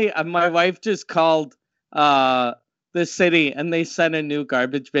finally my wife just called the city, and they sent a new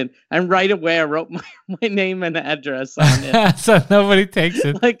garbage bin, and right away I wrote my name and address on it. So nobody takes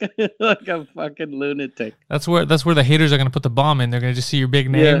it. like a fucking lunatic. That's where the haters are gonna put the bomb in. They're gonna just see your big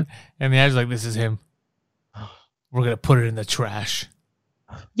name, and the ad's like, "This is him. We're gonna put it in the trash."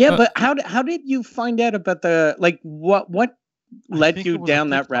 Yeah, but how did you find out about the what led think you it was a down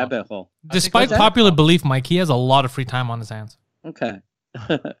that TikTok. rabbit hole? Despite that- popular belief, Mike, he has a lot of free time on his hands. Okay.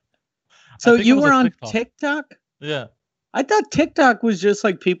 So think it you was were a on TikTok. TikTok? Yeah. I thought TikTok was just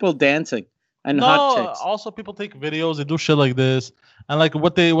like people dancing and hot No, chicks. also people take videos, they do shit like this. And like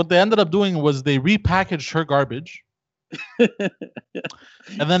what they ended up doing was they repackaged her garbage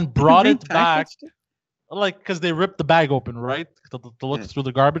and then brought it back, Repackaged it? like because they ripped the bag open, right? To look through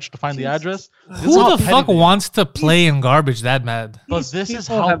the garbage to find the Jesus address. This is Who how the petty fuck they are. wants to play in garbage that bad? But These this is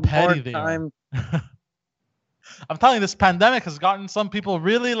people how have petty more they time. are. I'm telling you, this pandemic has gotten some people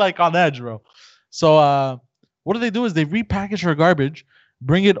really like on edge, bro. So what do? Is they repackage her garbage,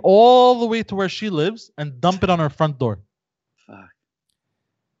 bring it all the way to where she lives, and dump it on her front door. Fuck.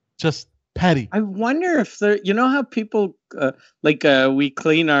 Just petty. I wonder if there, you know how people we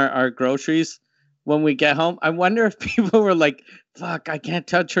clean our groceries when we get home. I wonder if people were like, "Fuck, I can't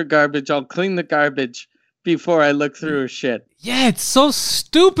touch her garbage. I'll clean the garbage before I look through her shit." Yeah, it's so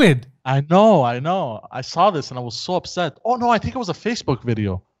stupid. I know. I saw this and I was so upset. Oh no, I think it was a Facebook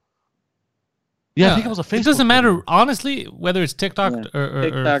video. Yeah, I think it was a Facebook. It doesn't matter, video. honestly, whether it's TikTok Yeah. or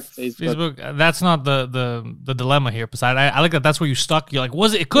TikTok, Facebook. That's not the dilemma here, Poseidon. I like that. That's where you stuck. You're like,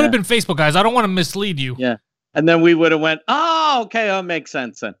 was it? It could have been Facebook, guys. I don't want to mislead you. Yeah, and then we would have went, "Oh, okay, that makes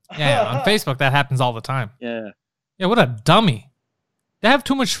sense then." Yeah, on Facebook that happens all the time. Yeah, Yeah, what a dummy. They have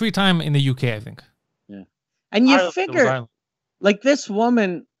too much free time in the UK, I think. and you Ireland, it was figure Ireland. like this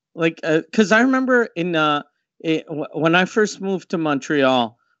woman, like, because I remember when I first moved to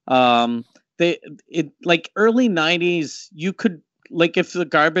Montreal, like early 90s, you could, like, if the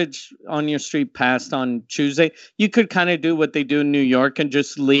garbage on your street passed on Tuesday, you could kind of do what they do in New York and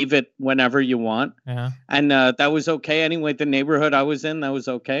just leave it whenever you want. Yeah. And that was okay. Anyway, the neighborhood I was in, that was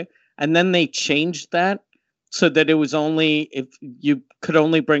okay. And then they changed that so that it was only if you could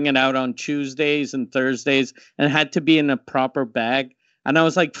only bring it out on Tuesdays and Thursdays, and it had to be in a proper bag. And I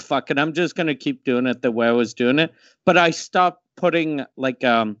was like, fuck it, I'm just going to keep doing it the way I was doing it. But I stopped putting like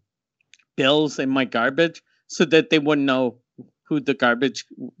bills in my garbage so that they wouldn't know who the garbage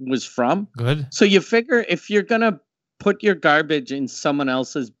was from. Good. So you figure if you're going to put your garbage in someone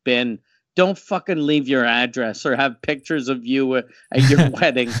else's bin, don't fucking leave your address or have pictures of you at your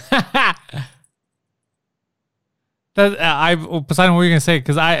wedding. Poseidon, what were you gonna say?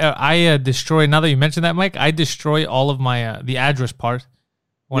 Because I destroy. Now that you mentioned that, Mike, I destroy all of my the address part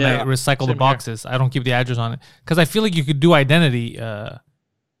when I recycle the same boxes. I don't keep the address on it because I feel like you could do identity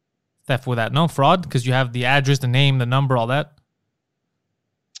theft with that. No fraud because you have the address, the name, the number, all that.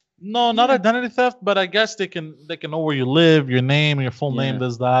 No, not identity theft, but I guess they can know where you live, your name, your full name,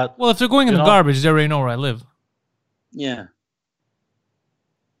 does that. Well, if they're going in the garbage, they already know where I live. Yeah.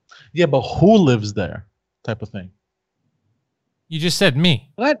 Yeah, but who lives there? Type of thing. You just said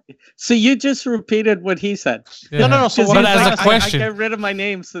me. What? So you just repeated what he said. Yeah. No. So what But I'm as trying a to say- question, I get rid of my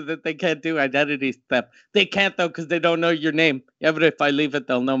name so that they can't do identity theft. They can't though because they don't know your name. Yeah, but if I leave it,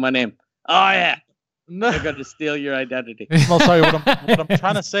 they'll know my name. Oh yeah, No, they're gonna steal your identity. no, sorry. What I'm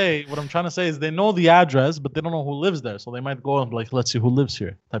trying to say is they know the address, but they don't know who lives there. So they might go and be like, let's see who lives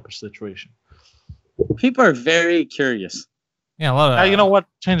here, type of situation. People are very curious. Yeah, a lot of. You know what?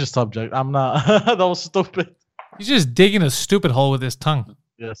 Change the subject. I'm not. That was stupid. He's just digging a stupid hole with his tongue.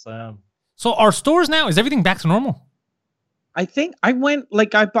 Yes, I am. So our stores now, is everything back to normal? I think I went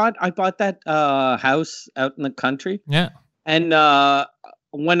like I bought that house out in the country, Yeah. and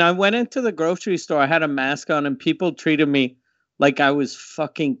when I went into the grocery store, I had a mask on, and people treated me like I was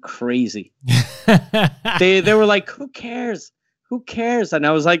fucking crazy. They were like, "Who cares? Who cares?" And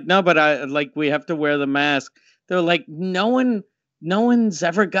I was like, "No, but we have to wear the mask." They're like, "No one's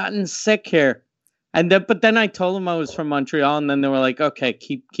ever gotten sick here." But then I told them I was from Montreal, and then they were like, "Okay,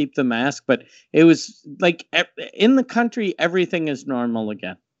 keep the mask." But it was like in the country, everything is normal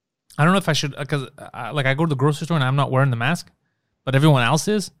again. I don't know if I should, because I go to the grocery store and I'm not wearing the mask, but everyone else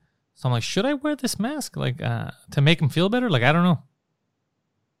is. So I'm like, should I wear this mask, to make them feel better? Like, I don't know.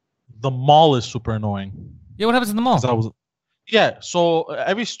 The mall is super annoying. Yeah, what happens in the mall? So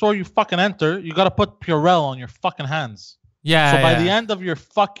every store you fucking enter, you gotta put Purell on your fucking hands. Yeah. So by the end of your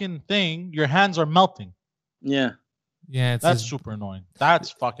fucking thing, your hands are melting. Yeah. Yeah, That's super annoying.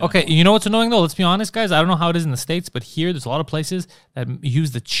 That's fucking okay. annoying. You know what's annoying though? Let's be honest, guys. I don't know how it is in the States, but here there's a lot of places that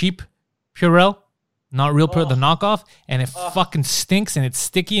use the cheap Purell, not real Purell, the knockoff, and it fucking stinks and it's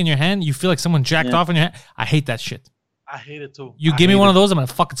sticky in your hand. You feel like someone jacked off in your hand. I hate that shit. I hate it too. You give me one of those, I'm gonna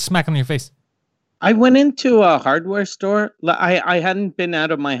fucking smack it in your face. I went into a hardware store. I hadn't been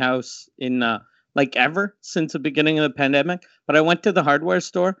out of my house in ever since the beginning of the pandemic, but I went to the hardware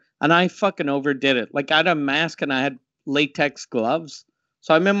store and I fucking overdid it. Like I had a mask and I had latex gloves.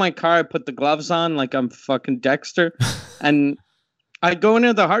 So I'm in my car, I put the gloves on like I'm fucking Dexter. And I go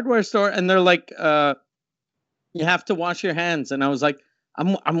into the hardware store and they're like, you have to wash your hands. And I was like,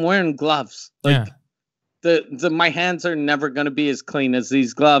 I'm wearing gloves. Like, Yeah. my hands are never going to be as clean as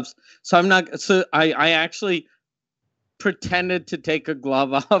these gloves. So I'm not. So I actually pretended to take a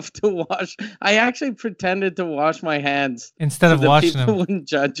glove off to wash. I actually pretended to wash my hands instead of washing them. People wouldn't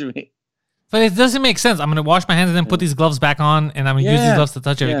judge me. But it doesn't make sense. I'm going to wash my hands and then put these gloves back on, and I'm going to use these gloves to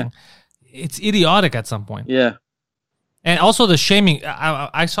touch everything. It's idiotic at some point. Yeah. And also the shaming.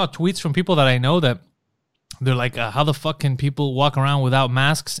 I saw tweets from people that I know that they're like, how the fuck can people walk around without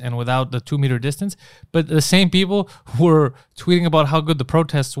masks and without the 2 meter distance? But the same people who were tweeting about how good the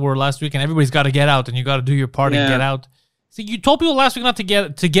protests were last week and everybody's got to get out and you got to do your part and get out. See, you told people last week not to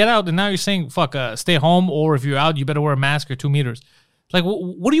get out, and now you're saying, fuck, stay home, or if you're out, you better wear a mask or 2 meters. Like,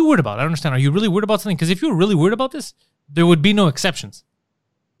 what are you worried about? I don't understand. Are you really worried about something? Because if you were really worried about this, there would be no exceptions.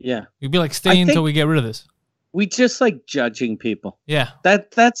 Yeah. You'd be like, stay until we get rid of this. We just like judging people. Yeah.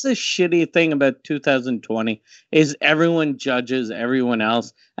 That's a shitty thing about 2020 is everyone judges everyone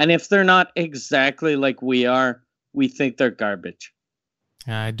else. And if they're not exactly like we are, we think they're garbage.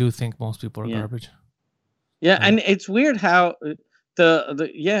 Yeah, I do think most people are garbage. Yeah, and it's weird how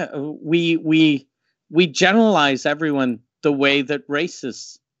we generalize everyone the way that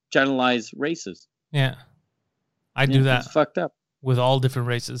racists generalize races. Yeah. I do that. It's fucked up. With all different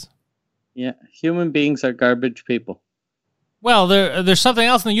races. Yeah, human beings are garbage people. Well, there's something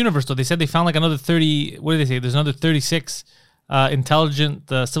else in the universe, though. They said they found like another 30. What did they say? There's another 36 intelligent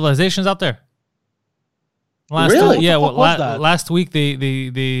civilizations out there. Really? Yeah. Last week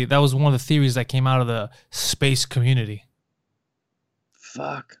they that was one of the theories that came out of the space community.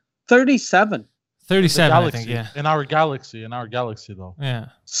 Fuck. 37. 37, I think. Yeah. In our galaxy, though. Yeah.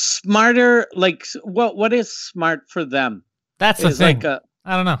 Smarter, like what is smart for them? That's the thing.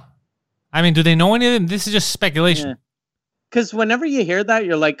 I don't know. I mean, do they know anything? This is just speculation. Because whenever you hear that,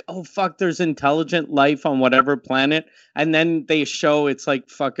 you're like, oh, fuck, there's intelligent life on whatever planet. And then they show it's like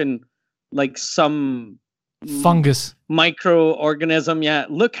fucking, like some fungus microorganism. Yeah,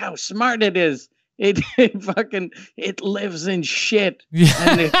 look how smart it is. It lives in shit.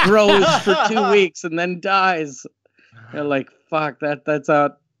 And it grows for 2 weeks and then dies. You're like, fuck,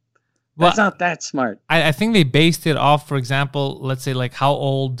 that's not that smart. I think they based it off, for example, let's say like how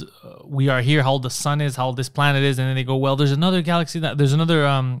old we are here, how old the sun is, how old this planet is, and then they go, well, there's another galaxy there's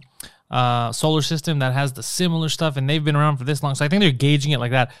another solar system that has the similar stuff, and they've been around for this long. So I think they're gauging it like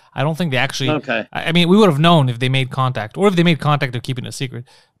that. I don't think they actually. Okay. I mean, we would have known if they made contact, or if they made contact, they're keeping it a secret.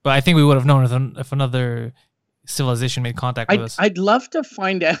 But I think we would have known if another civilization made contact with us. I'd love to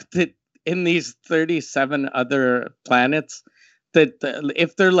find out that in these 37 other planets, that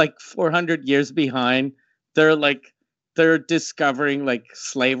if they're like 400 years behind, they're discovering like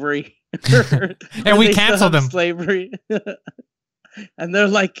slavery, and we cancel them slavery, and they're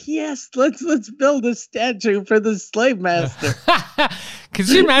like, yes, let's build a statue for the slave master. Could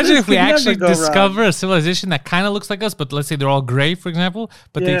you imagine if we actually discover a civilization that kind of looks like us, but let's say they're all gray, for example,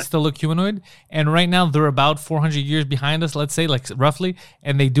 but they still look humanoid, and right now they're about 400 years behind us, let's say, like roughly,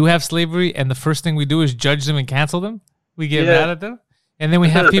 and they do have slavery, and the first thing we do is judge them and cancel them. We get mad at them. And then we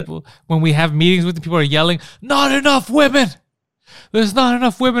have people, when we have meetings with them, people are yelling, not enough women. There's not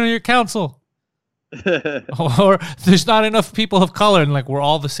enough women in your council. Or there's not enough people of color. And like, we're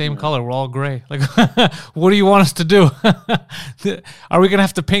all the same color. We're all gray. Like, what do you want us to do? Are we going to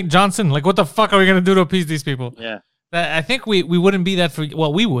have to paint Johnson? Like, what the fuck are we going to do to appease these people? Yeah. I think we wouldn't be that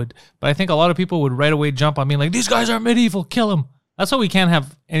we would. But I think a lot of people would right away jump on being like, these guys are medieval. Kill them. That's why we can't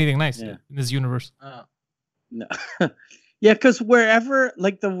have anything nice in this universe. No. Yeah, because wherever,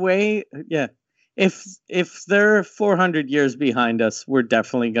 like the way, if they're 400 years behind us, we're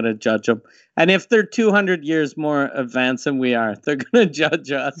definitely going to judge them. And if they're 200 years more advanced than we are, they're going to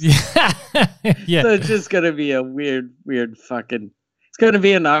judge us. Yeah. So it's just going to be a weird fucking, it's going to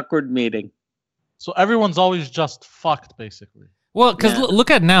be an awkward meeting. So everyone's always just fucked, basically. Well, because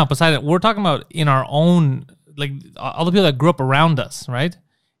look at now, Poseidon, we're talking about in our own, like all the people that grew up around us, right?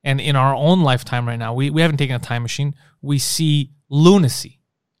 And in our own lifetime right now, we haven't taken a time machine. We see lunacy.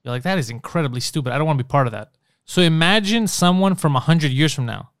 You're like, that is incredibly stupid. I don't want to be part of that. So imagine someone from 100 years from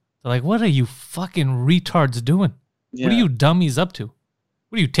now. They're like, what are you fucking retards doing? Yeah. What are you dummies up to?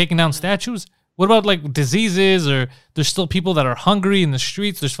 What are you, taking down statues? What about like diseases, or there's still people that are hungry in the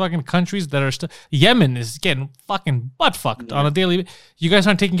streets? There's fucking countries that are still... Yemen is getting fucking butt-fucked on a daily... You guys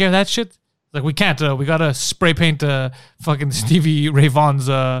aren't taking care of that shit? Like, we can't, we gotta spray paint fucking Stevie Ray Vaughan's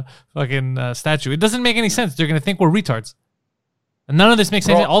fucking statue. It doesn't make any sense. They're gonna think we're retards. And none of this makes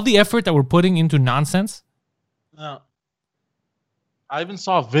sense. All the effort that we're putting into nonsense. I even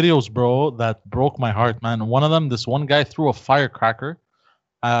saw videos, bro, that broke my heart, man. One of them, this one guy threw a firecracker.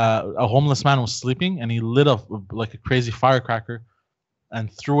 A homeless man was sleeping, and he lit up like a crazy firecracker and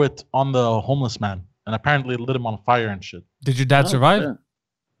threw it on the homeless man. and apparently lit him on fire and shit. Did your dad survive?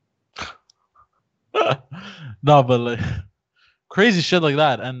 Yeah. No, but like crazy shit like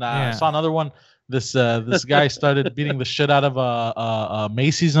that. And I Yeah. saw another one. This guy started beating the shit out of a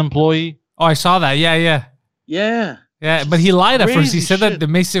Macy's employee. Oh, I saw that. Yeah. Yeah. But he lied at first. He Crazy said that shit. the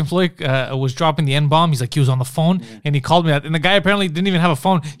Mason employee was dropping the N-bomb. He's like, he was on the phone, and he called me. And the guy apparently didn't even have a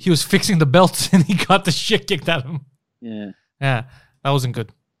phone. He was fixing the belts, and he got the shit kicked out of him. Yeah. Yeah, that wasn't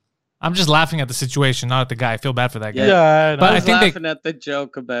good. I'm just laughing at the situation, not at the guy. I feel bad for that guy. Yeah, I know. But I I was think they- laughing at the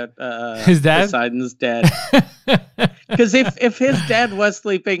joke about His dad? Poseidon's dad. Because if his dad was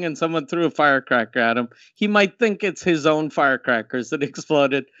sleeping and someone threw a firecracker at him, he might think it's his own firecrackers that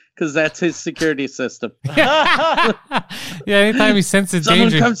exploded because that's his security system. Yeah, anytime he senses Someone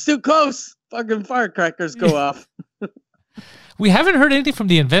danger. comes too close, fucking firecrackers go off. We haven't heard anything from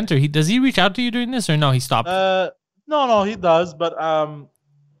the inventor. Does he reach out to you during this, or no? He stopped. No, he does, but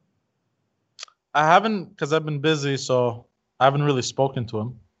I haven't, because I've been busy, so I haven't really spoken to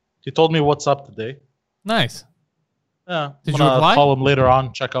him. He told me what's up today. Nice. Yeah. Did I'm you gonna reply? call him later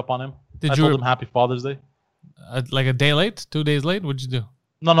on, check up on him. Did I you told him Happy Father's Day. like a day late, 2 days late? What'd you do?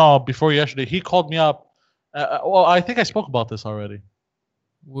 No, before yesterday. He called me up. Well, I think I spoke about this already.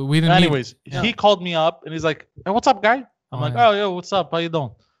 We didn't. meet- Anyways, Yeah. he called me up and he's like, "Hey, what's up, guy?" I'm Oh, like, yeah. "Oh, yo, what's up? How you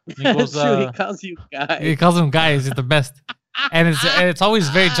doing?" And he goes, True, he calls you guy. He calls him guy. He's the best, and it's always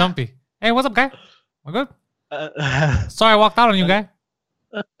very jumpy. Hey, what's up, guy? We're good. Sorry, I walked out on you, guy.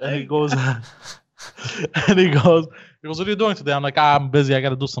 and he goes, and he goes, "What are you doing today?" I'm like, "I'm busy. I got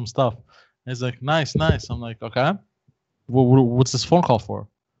to do some stuff." And he's like, nice. I'm like, okay. What's this phone call for?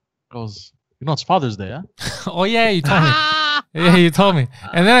 He goes, it's Father's Day, huh? Oh yeah, you told me. Yeah, you told me.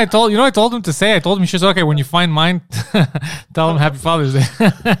 And then I told him to say. I told him, she said, okay, when you find mine, tell him Happy Father's Day.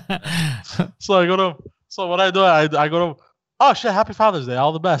 So I go to. So what I do, I go to. Oh shit! Happy Father's Day.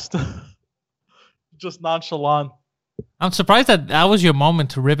 All the best. Just nonchalant. I'm surprised that was your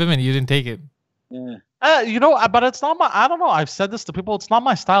moment to rip him and you didn't take it. Yeah. But it's not my. I don't know. I've said this to people. It's not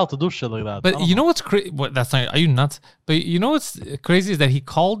my style to do shit like that. I But don't you know what's crazy? What, that's not. Are you nuts? But you know what's crazy is that he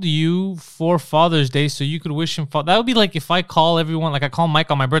called you for Father's Day so you could wish him. That would be like if I call everyone, like I call Mike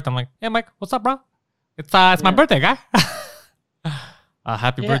on my birthday. I'm like, hey Mike, what's up, bro? It's my birthday, guy.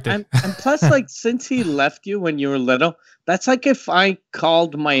 Happy birthday. And plus, like, since he left you when you were little, that's like if I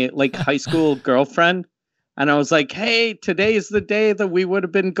called my like high school girlfriend and I was like, hey, today is the day that we would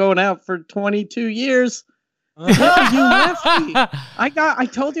have been going out for 22 years. Yeah, you left me. I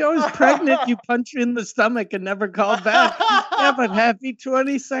told you I was pregnant. You punched me in the stomach and never called back. Yeah, but happy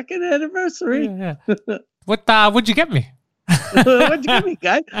 22nd anniversary. Yeah. What'd you get me? What'd you give me,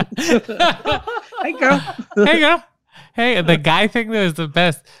 guy? Hey, girl. Hey, girl. Hey, the guy thing though is the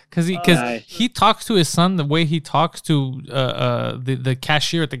best because Nice. he talks to his son the way he talks to the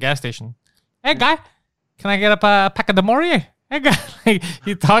cashier at the gas station. Hey, guy, can I get a pack of Demorier? Hey, guy, like,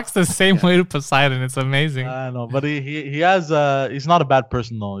 he talks the same way to Poseidon. It's amazing. I know, but he has he's not a bad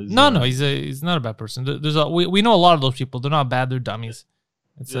person though. He's, No, he's not a bad person. We know a lot of those people. They're not bad. They're dummies.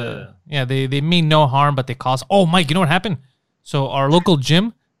 It's they mean no harm, but they cause. Oh, Mike, you know what happened? So our local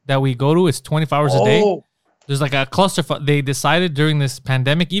gym that we go to is 24 hours a day. There's like a cluster. They decided during this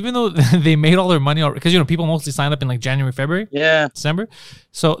pandemic, even though they made all their money, because people mostly sign up in like January, February, Yeah. December.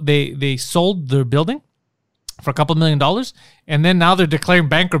 So they sold their building for $2 million, and then now they're declaring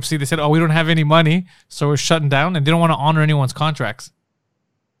bankruptcy. They said, "Oh, we don't have any money, so we're shutting down," and they don't want to honor anyone's contracts.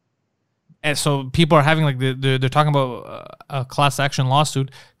 And so people are having like they're talking about a class action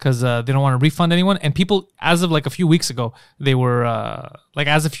lawsuit because they don't want to refund anyone. And people, as of like a few weeks ago, they were like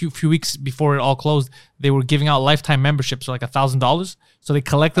as a few weeks before it all closed, they were giving out lifetime memberships for like $1,000. So they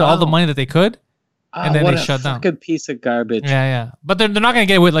collected all the money that they could, and then what they a shut down. fucking piece of garbage. Yeah. But they're not gonna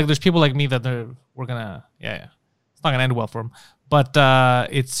get away. Like there's people like me that we're gonna It's not gonna end well for them. But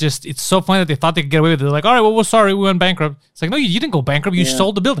it's so funny that they thought they could get away with it. They're like, all right, well, we're sorry, we went bankrupt. It's like, no, you didn't go bankrupt. You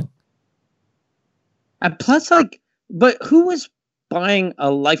sold the building. And plus, like, but who was buying a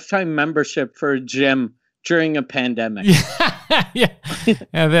lifetime membership for a gym during a pandemic? Yeah.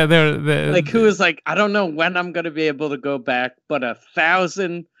 They're Like, who was like, I don't know when I'm going to be able to go back, but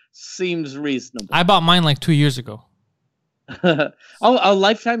 1,000 seems reasonable. I bought mine like 2 years ago. Oh, a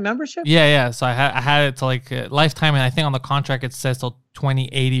lifetime membership? Yeah. So I had it to like lifetime, and I think on the contract it says till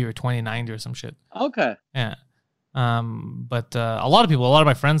 2080 or 2090 or some shit. Okay. Yeah. But a lot of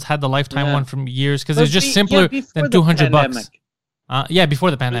my friends had the lifetime one from years because it But was just be- simpler before than the $200. pandemic. Before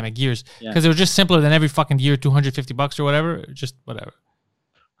the pandemic, years, Yeah. because it was just simpler than every fucking year, $250 or whatever, just whatever.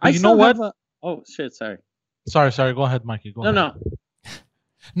 You know what? Oh, shit, sorry. Sorry. Go ahead, Mikey. Go ahead. No.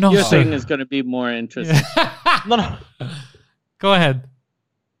 No, Your sir. thing is going to be more interesting. No. Go ahead.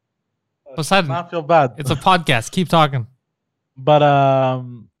 Poseidon. Not feel bad. It's a podcast. Keep talking. But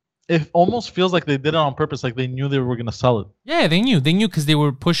it almost feels like they did it on purpose. Like they knew they were gonna sell it. Yeah, they knew because they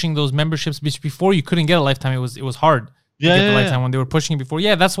were pushing those memberships before. You couldn't get a lifetime. It was hard to get the lifetime when they were pushing it before.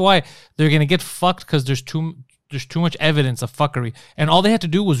 Yeah, that's why they're gonna get fucked because there's too much evidence of fuckery. And all they had to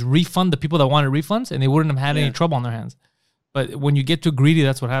do was refund the people that wanted refunds, and they wouldn't have had any trouble on their hands. But when you get too greedy,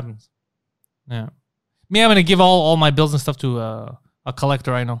 that's what happens. Yeah. Me, I'm gonna give all my bills and stuff to a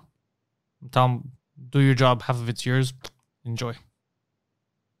collector I know. Tell him, do your job. Half of it's yours. Enjoy.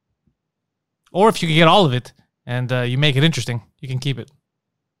 Or if you can get all of it and you make it interesting, you can keep it.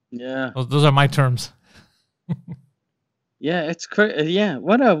 Yeah. Those are my terms. Yeah, it's crazy. Yeah,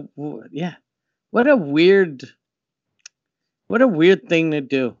 what a weird thing to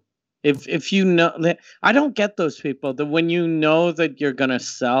do. If you know, I don't get those people that when you know that you're gonna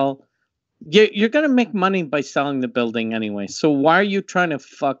sell, you're gonna make money by selling the building anyway. So why are you trying to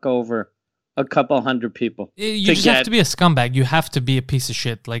fuck over a couple hundred people? You just have to be a scumbag. You have to be a piece of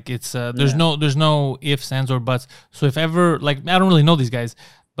shit. Like it's there's no ifs, ands, or buts. So if ever, like, I don't really know these guys,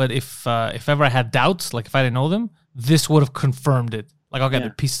 but if ever I had doubts, like if I didn't know them, this would have confirmed it. Like, okay, they're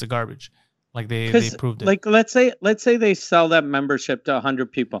pieces of garbage. Like they proved it. Like let's say they sell that membership to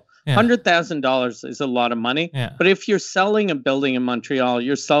 100 people. $100,000 is a lot of money. Yeah. But if you're selling a building in Montreal,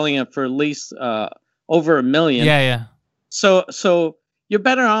 you're selling it for at least over $1 million. Yeah. So you're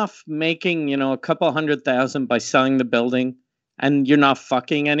better off making, a couple 100,000 by selling the building, and you're not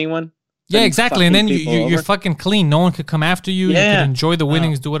fucking anyone. Yeah, exactly. And then you're fucking clean. No one could come after you. Yeah. You can enjoy the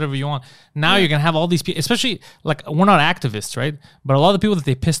winnings, do whatever you want. Now you're going to have all these people, especially, like, we're not activists, right? But a lot of the people that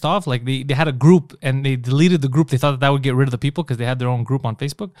they pissed off, like, they had a group and they deleted the group. They thought that would get rid of the people because they had their own group on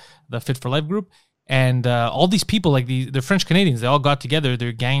Facebook, the Fit for Life group. And all these people, like, they're French Canadians. They all got together.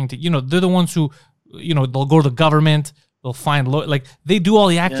 They're gang. They're the ones who, they'll go to the government. They'll find, like, they do all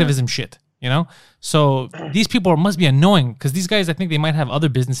the activism shit. So these people must be annoying because these guys, I think they might have other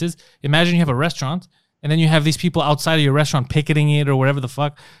businesses. Imagine you have a restaurant and then you have these people outside of your restaurant picketing it or whatever the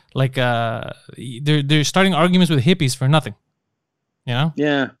fuck. Like they're starting arguments with hippies for nothing. Yeah.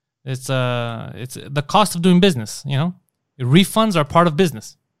 It's the cost of doing business. Refunds are part of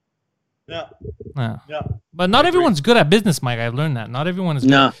business. Yeah. But not everyone's good at business, Mike. I've learned that. Not everyone is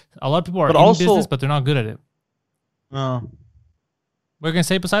good. No. A lot of people are in business, but they're not good at it. No. What are you gonna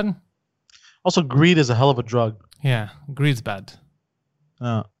say, Poseidon? Also, greed is a hell of a drug. Yeah, greed's bad.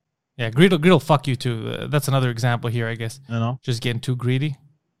 Yeah, greed will fuck you too. That's another example here, I guess. Just getting too greedy.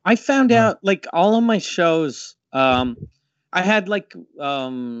 I found out, like, all of my shows, I had, like,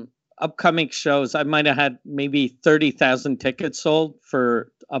 upcoming shows. I might have had maybe 30,000 tickets sold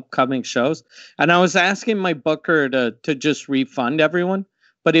for upcoming shows. And I was asking my booker to just refund everyone,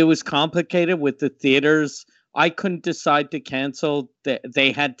 but it was complicated with the theaters. I couldn't decide to cancel.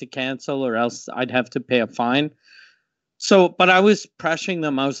 They had to cancel or else I'd have to pay a fine. So, but I was pressuring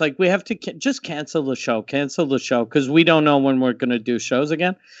them. I was like, we have to just cancel the show because we don't know when we're going to do shows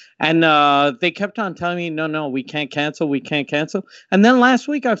again. And they kept on telling me, no, we can't cancel. And then last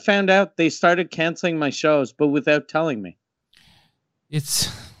week I found out they started canceling my shows, but without telling me. It's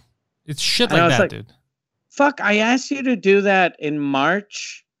shit like that, dude. Fuck, I asked you to do that in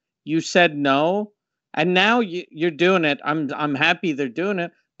March. You said no. And now you're doing it. I'm happy they're doing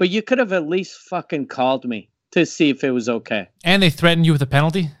it. But you could have at least fucking called me to see if it was okay. And they threatened you with a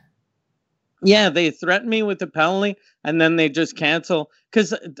penalty? Yeah, they threatened me with a penalty, and then they just cancel.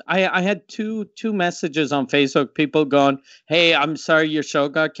 Because I had two messages on Facebook, people going, hey, I'm sorry your show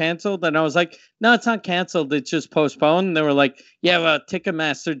got canceled. And I was like, no, it's not canceled. It's just postponed. And they were like, yeah, well,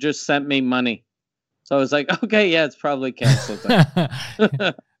 Ticketmaster just sent me money. So I was like, okay, yeah, it's probably canceled.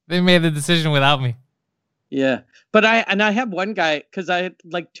 They made the decision without me. Yeah, but I have one guy because I had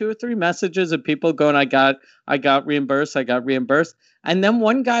like 2 or 3 messages of people going, I got reimbursed, and then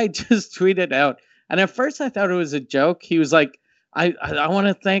one guy just tweeted out, and at first I thought it was a joke. He was like, I want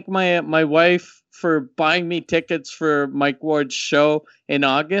to thank my wife for buying me tickets for Mike Ward's show in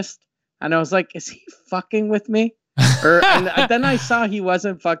August, and I was like, is he fucking with me? And then I saw he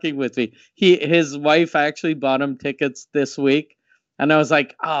wasn't fucking with me. His wife actually bought him tickets this week, and I was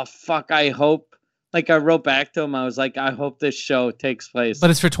like, oh fuck, I hope. Like, I wrote back to him. I was like, I hope this show takes place. But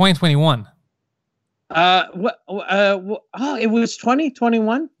it's for 2021. It was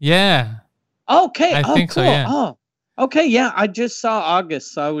 2021? Yeah. Okay. I think cool. so, yeah. Oh, okay, yeah. I just saw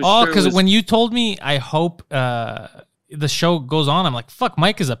August, so I was sure because when you told me, I hope the show goes on, I'm like, fuck,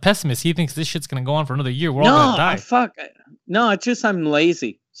 Mike is a pessimist. He thinks this shit's going to go on for another year. We're all going to die. Fuck. No, it's just I'm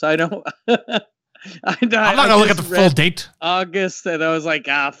lazy, so I don't... I'm not going to look at the full date. August, and I was like,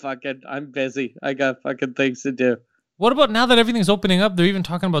 fuck it. I'm busy. I got fucking things to do. What about now that everything's opening up? They're even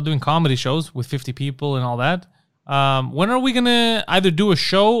talking about doing comedy shows with 50 people and all that. When are we gonna either do a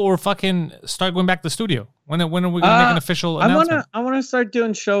show or fucking start going back to the studio? When are we gonna make an official announcement? I wanna start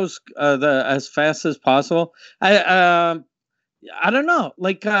doing shows as fast as possible. I don't know.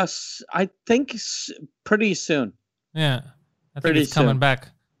 Like I think pretty soon. Yeah, I think it's coming back.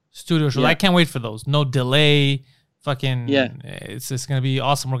 Studio shows. Yeah. I can't wait for those. No delay. Fucking yeah. It's just gonna be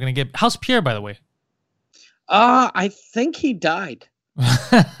awesome. We're gonna get. How's Pierre, by the way? I think he died.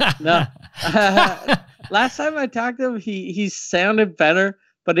 No. Last time I talked to him, he sounded better,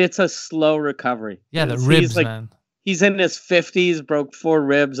 but it's a slow recovery. Yeah, the ribs, man. He's in his 50s, broke 4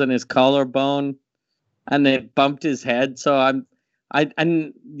 ribs and his collarbone, and they bumped his head. So I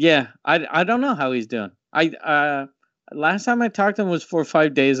don't know how he's doing. Last time I talked to him was 4 or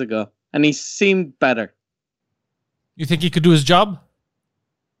 5 days ago, and he seemed better. You think he could do his job?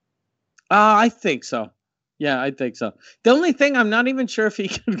 I think so. Yeah, I think so. The only thing, I'm not even sure if he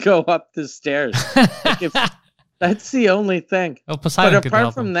can go up the stairs. That's the only thing. Oh, Poseidon but could apart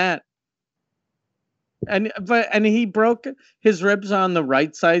help from him. that, and he broke his ribs on the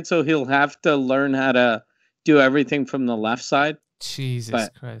right side, so he'll have to learn how to do everything from the left side. Jesus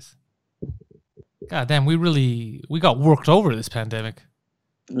Christ. God damn, we got worked over this pandemic.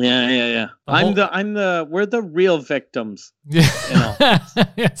 Yeah. We're the real victims. Yeah, you know?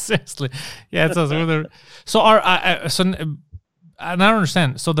 yeah, seriously. Yeah, it's us. So and I don't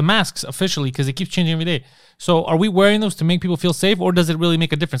understand. So the masks officially, because it keeps changing every day. So are we wearing those to make people feel safe, or does it really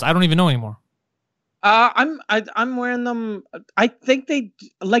make a difference? I don't even know anymore. I'm wearing them. I think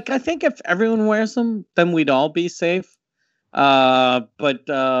I think if everyone wears them, then we'd all be safe. But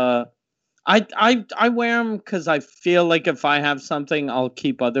I wear them because I feel like if I have something, I'll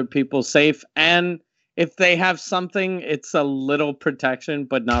keep other people safe. And if they have something, it's a little protection,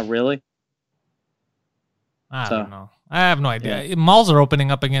 but not really. I don't know. I have no idea. Yeah. Malls are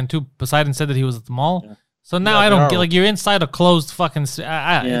opening up again too. Poseidon said that he was at the mall. Yeah. So now I don't get, like, you're inside a closed fucking...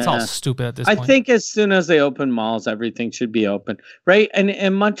 It's all stupid at this point. I think as soon as they open malls, everything should be open. Right? And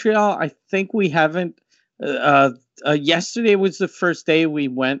in Montreal, I think we haven't... yesterday was the first day we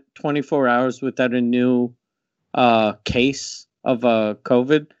went 24 hours without a new case of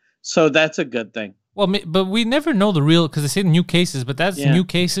COVID. So that's a good thing. Well, but we never know the real... Because they say new cases, but that's new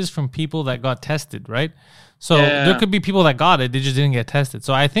cases from people that got tested, right? So there could be people that got it, they just didn't get tested.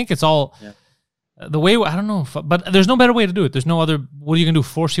 So I think it's all... Yeah. The way, I don't know, but there's no better way to do it. There's no other, what are you going to do,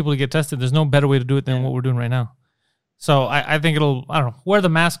 force people to get tested? There's no better way to do it than what we're doing right now. So I think it'll, I don't know, wear the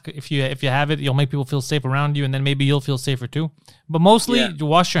mask if you have it. You'll make people feel safe around you, and then maybe you'll feel safer too. But mostly,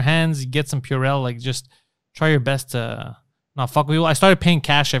 wash your hands, get some Purell, like just try your best to not fuck with people. I started paying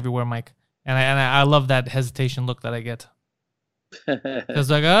cash everywhere, Mike, and I love that hesitation look that I get. It's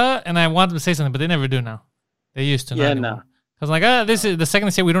like, and I want them to say something, but they never do now. They used to. Yeah, no. Because like, this is the second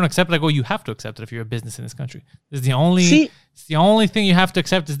they say we don't accept it, I go, you have to accept it if you're a business in this country. This is the only thing you have to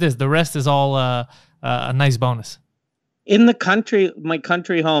accept is this. The rest is all a nice bonus. In the country, my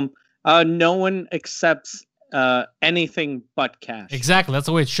country home, no one accepts anything but cash. Exactly, that's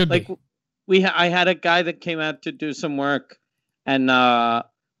the way it should be. I had a guy that came out to do some work, and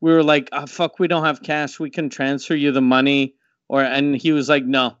we were like, "Oh, fuck, we don't have cash. We can transfer you the money," and he was like,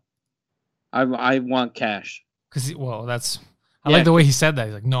 "No, I want cash." Because I like the way he said that.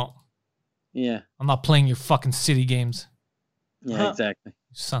 He's like, no. Yeah. I'm not playing your fucking city games. Yeah, exactly.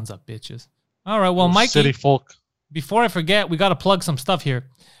 You sons of bitches. All right, well, Mikey. City folk. Before I forget, we got to plug some stuff here.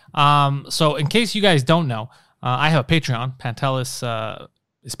 So in case you guys don't know, I have a Patreon. Pantelis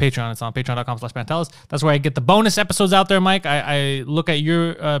is Patreon. It's on patreon.com/Pantelis. That's where I get the bonus episodes out there, Mike. I look at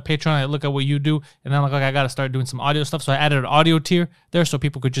your Patreon. I look at what you do. And then I'm like, I got to start doing some audio stuff. So I added an audio tier there so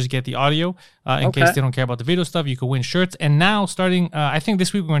people could just get the audio. In case they don't care about the video stuff, you could win shirts. And now starting, I think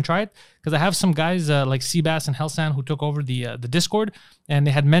this week we're going to try it because I have some guys like Seabass and Helsan who took over the Discord. And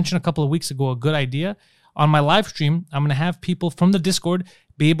they had mentioned a couple of weeks ago a good idea. On my live stream, I'm going to have people from the Discord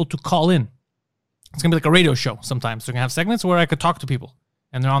be able to call in. It's going to be like a radio show sometimes. They're going to have segments where I could talk to people.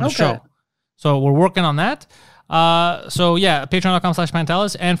 And they're on the show. So we're working on that. So yeah,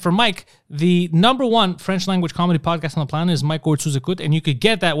 patreon.com/Pantelis. And for Mike, the #1 French language comedy podcast on the planet is Mike Ward Sous-Écoute. And you could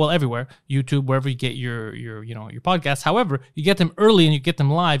get that, everywhere. YouTube, wherever you get your podcasts. However, you get them early and you get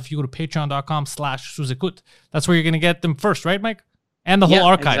them live if you go to patreon.com/Sous-Écoute. That's where you're going to get them first, right, Mike? And the whole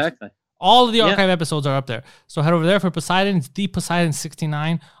archive. Exactly. All of the archive episodes are up there. So head over there for Poseidon. It's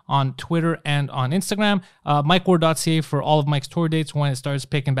ThePoseidon69 on Twitter and on Instagram. MikeWard.ca for all of Mike's tour dates when it starts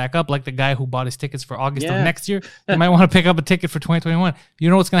picking back up, like the guy who bought his tickets for August of next year. You might want to pick up a ticket for 2021. You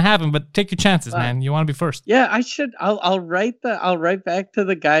know what's going to happen, but take your chances, man. You want to be first. Yeah, I should. I'll write back to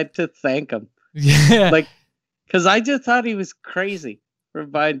the guy to thank him. Yeah. Because I just thought he was crazy for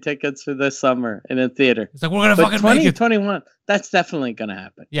buying tickets for this summer in a theater. It's like, we're going to fucking make it. 2021, that's definitely going to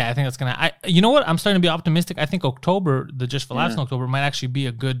happen. Yeah, I think that's going to... You know what? I'm starting to be optimistic. I think October, the Just for Laughs in October, might actually be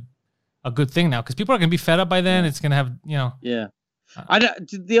a good thing now. Because people are going to be fed up by then. It's going to have, you know... Yeah.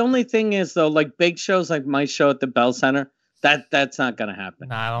 The only thing is, though, like big shows like my show at the Bell Center, that's not going to happen.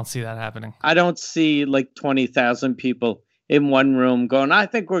 Nah, I don't see that happening. I don't see like 20,000 people in one room going, I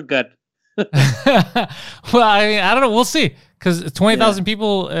think we're good. Well, I mean, I don't know. We'll see. Because 20,000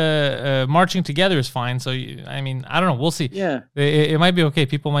 people marching together is fine. So, I mean, I don't know. We'll see. Yeah. It might be okay.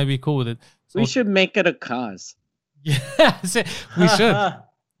 People might be cool with it. So we should make it a cause. Yeah, we should.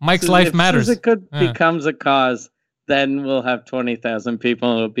 Mike's life matters. As it becomes a cause, then we'll have 20,000 people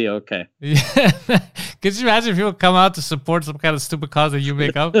and it'll be okay. Yeah. Could you imagine if people come out to support some kind of stupid cause that you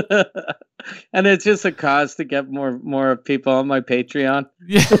make up? And it's just a cause to get more people on my Patreon.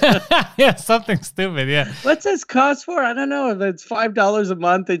 Yeah, something stupid, yeah. What's this cause for? I don't know. It's $5 a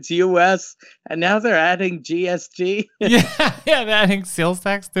month. It's US. And now they're adding GSG. yeah, they're adding sales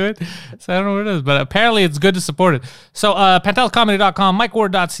tax to it. So I don't know what it is. But apparently it's good to support it. So panteliscomedy.com,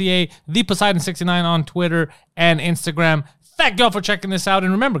 MikeWard.ca, The Poseidon69 on Twitter and Instagram. Thank y'all for checking this out.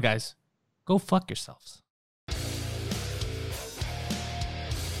 And remember, guys, go fuck yourselves.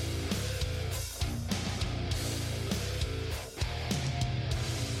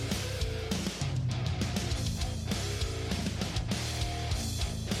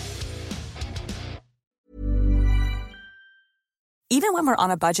 Even when we're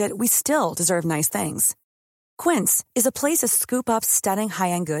on a budget, we still deserve nice things. Quince is a place to scoop up stunning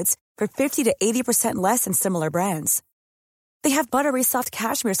high-end goods for 50 to 80% less than similar brands. They have buttery soft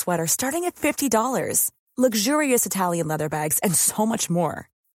cashmere sweaters starting at $50, luxurious Italian leather bags, and so much more.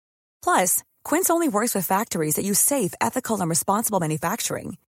 Plus, Quince only works with factories that use safe, ethical, and responsible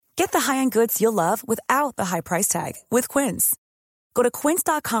manufacturing. Get the high-end goods you'll love without the high price tag with Quince. Go to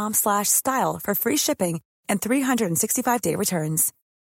quince.com/style for free shipping and 365-day returns.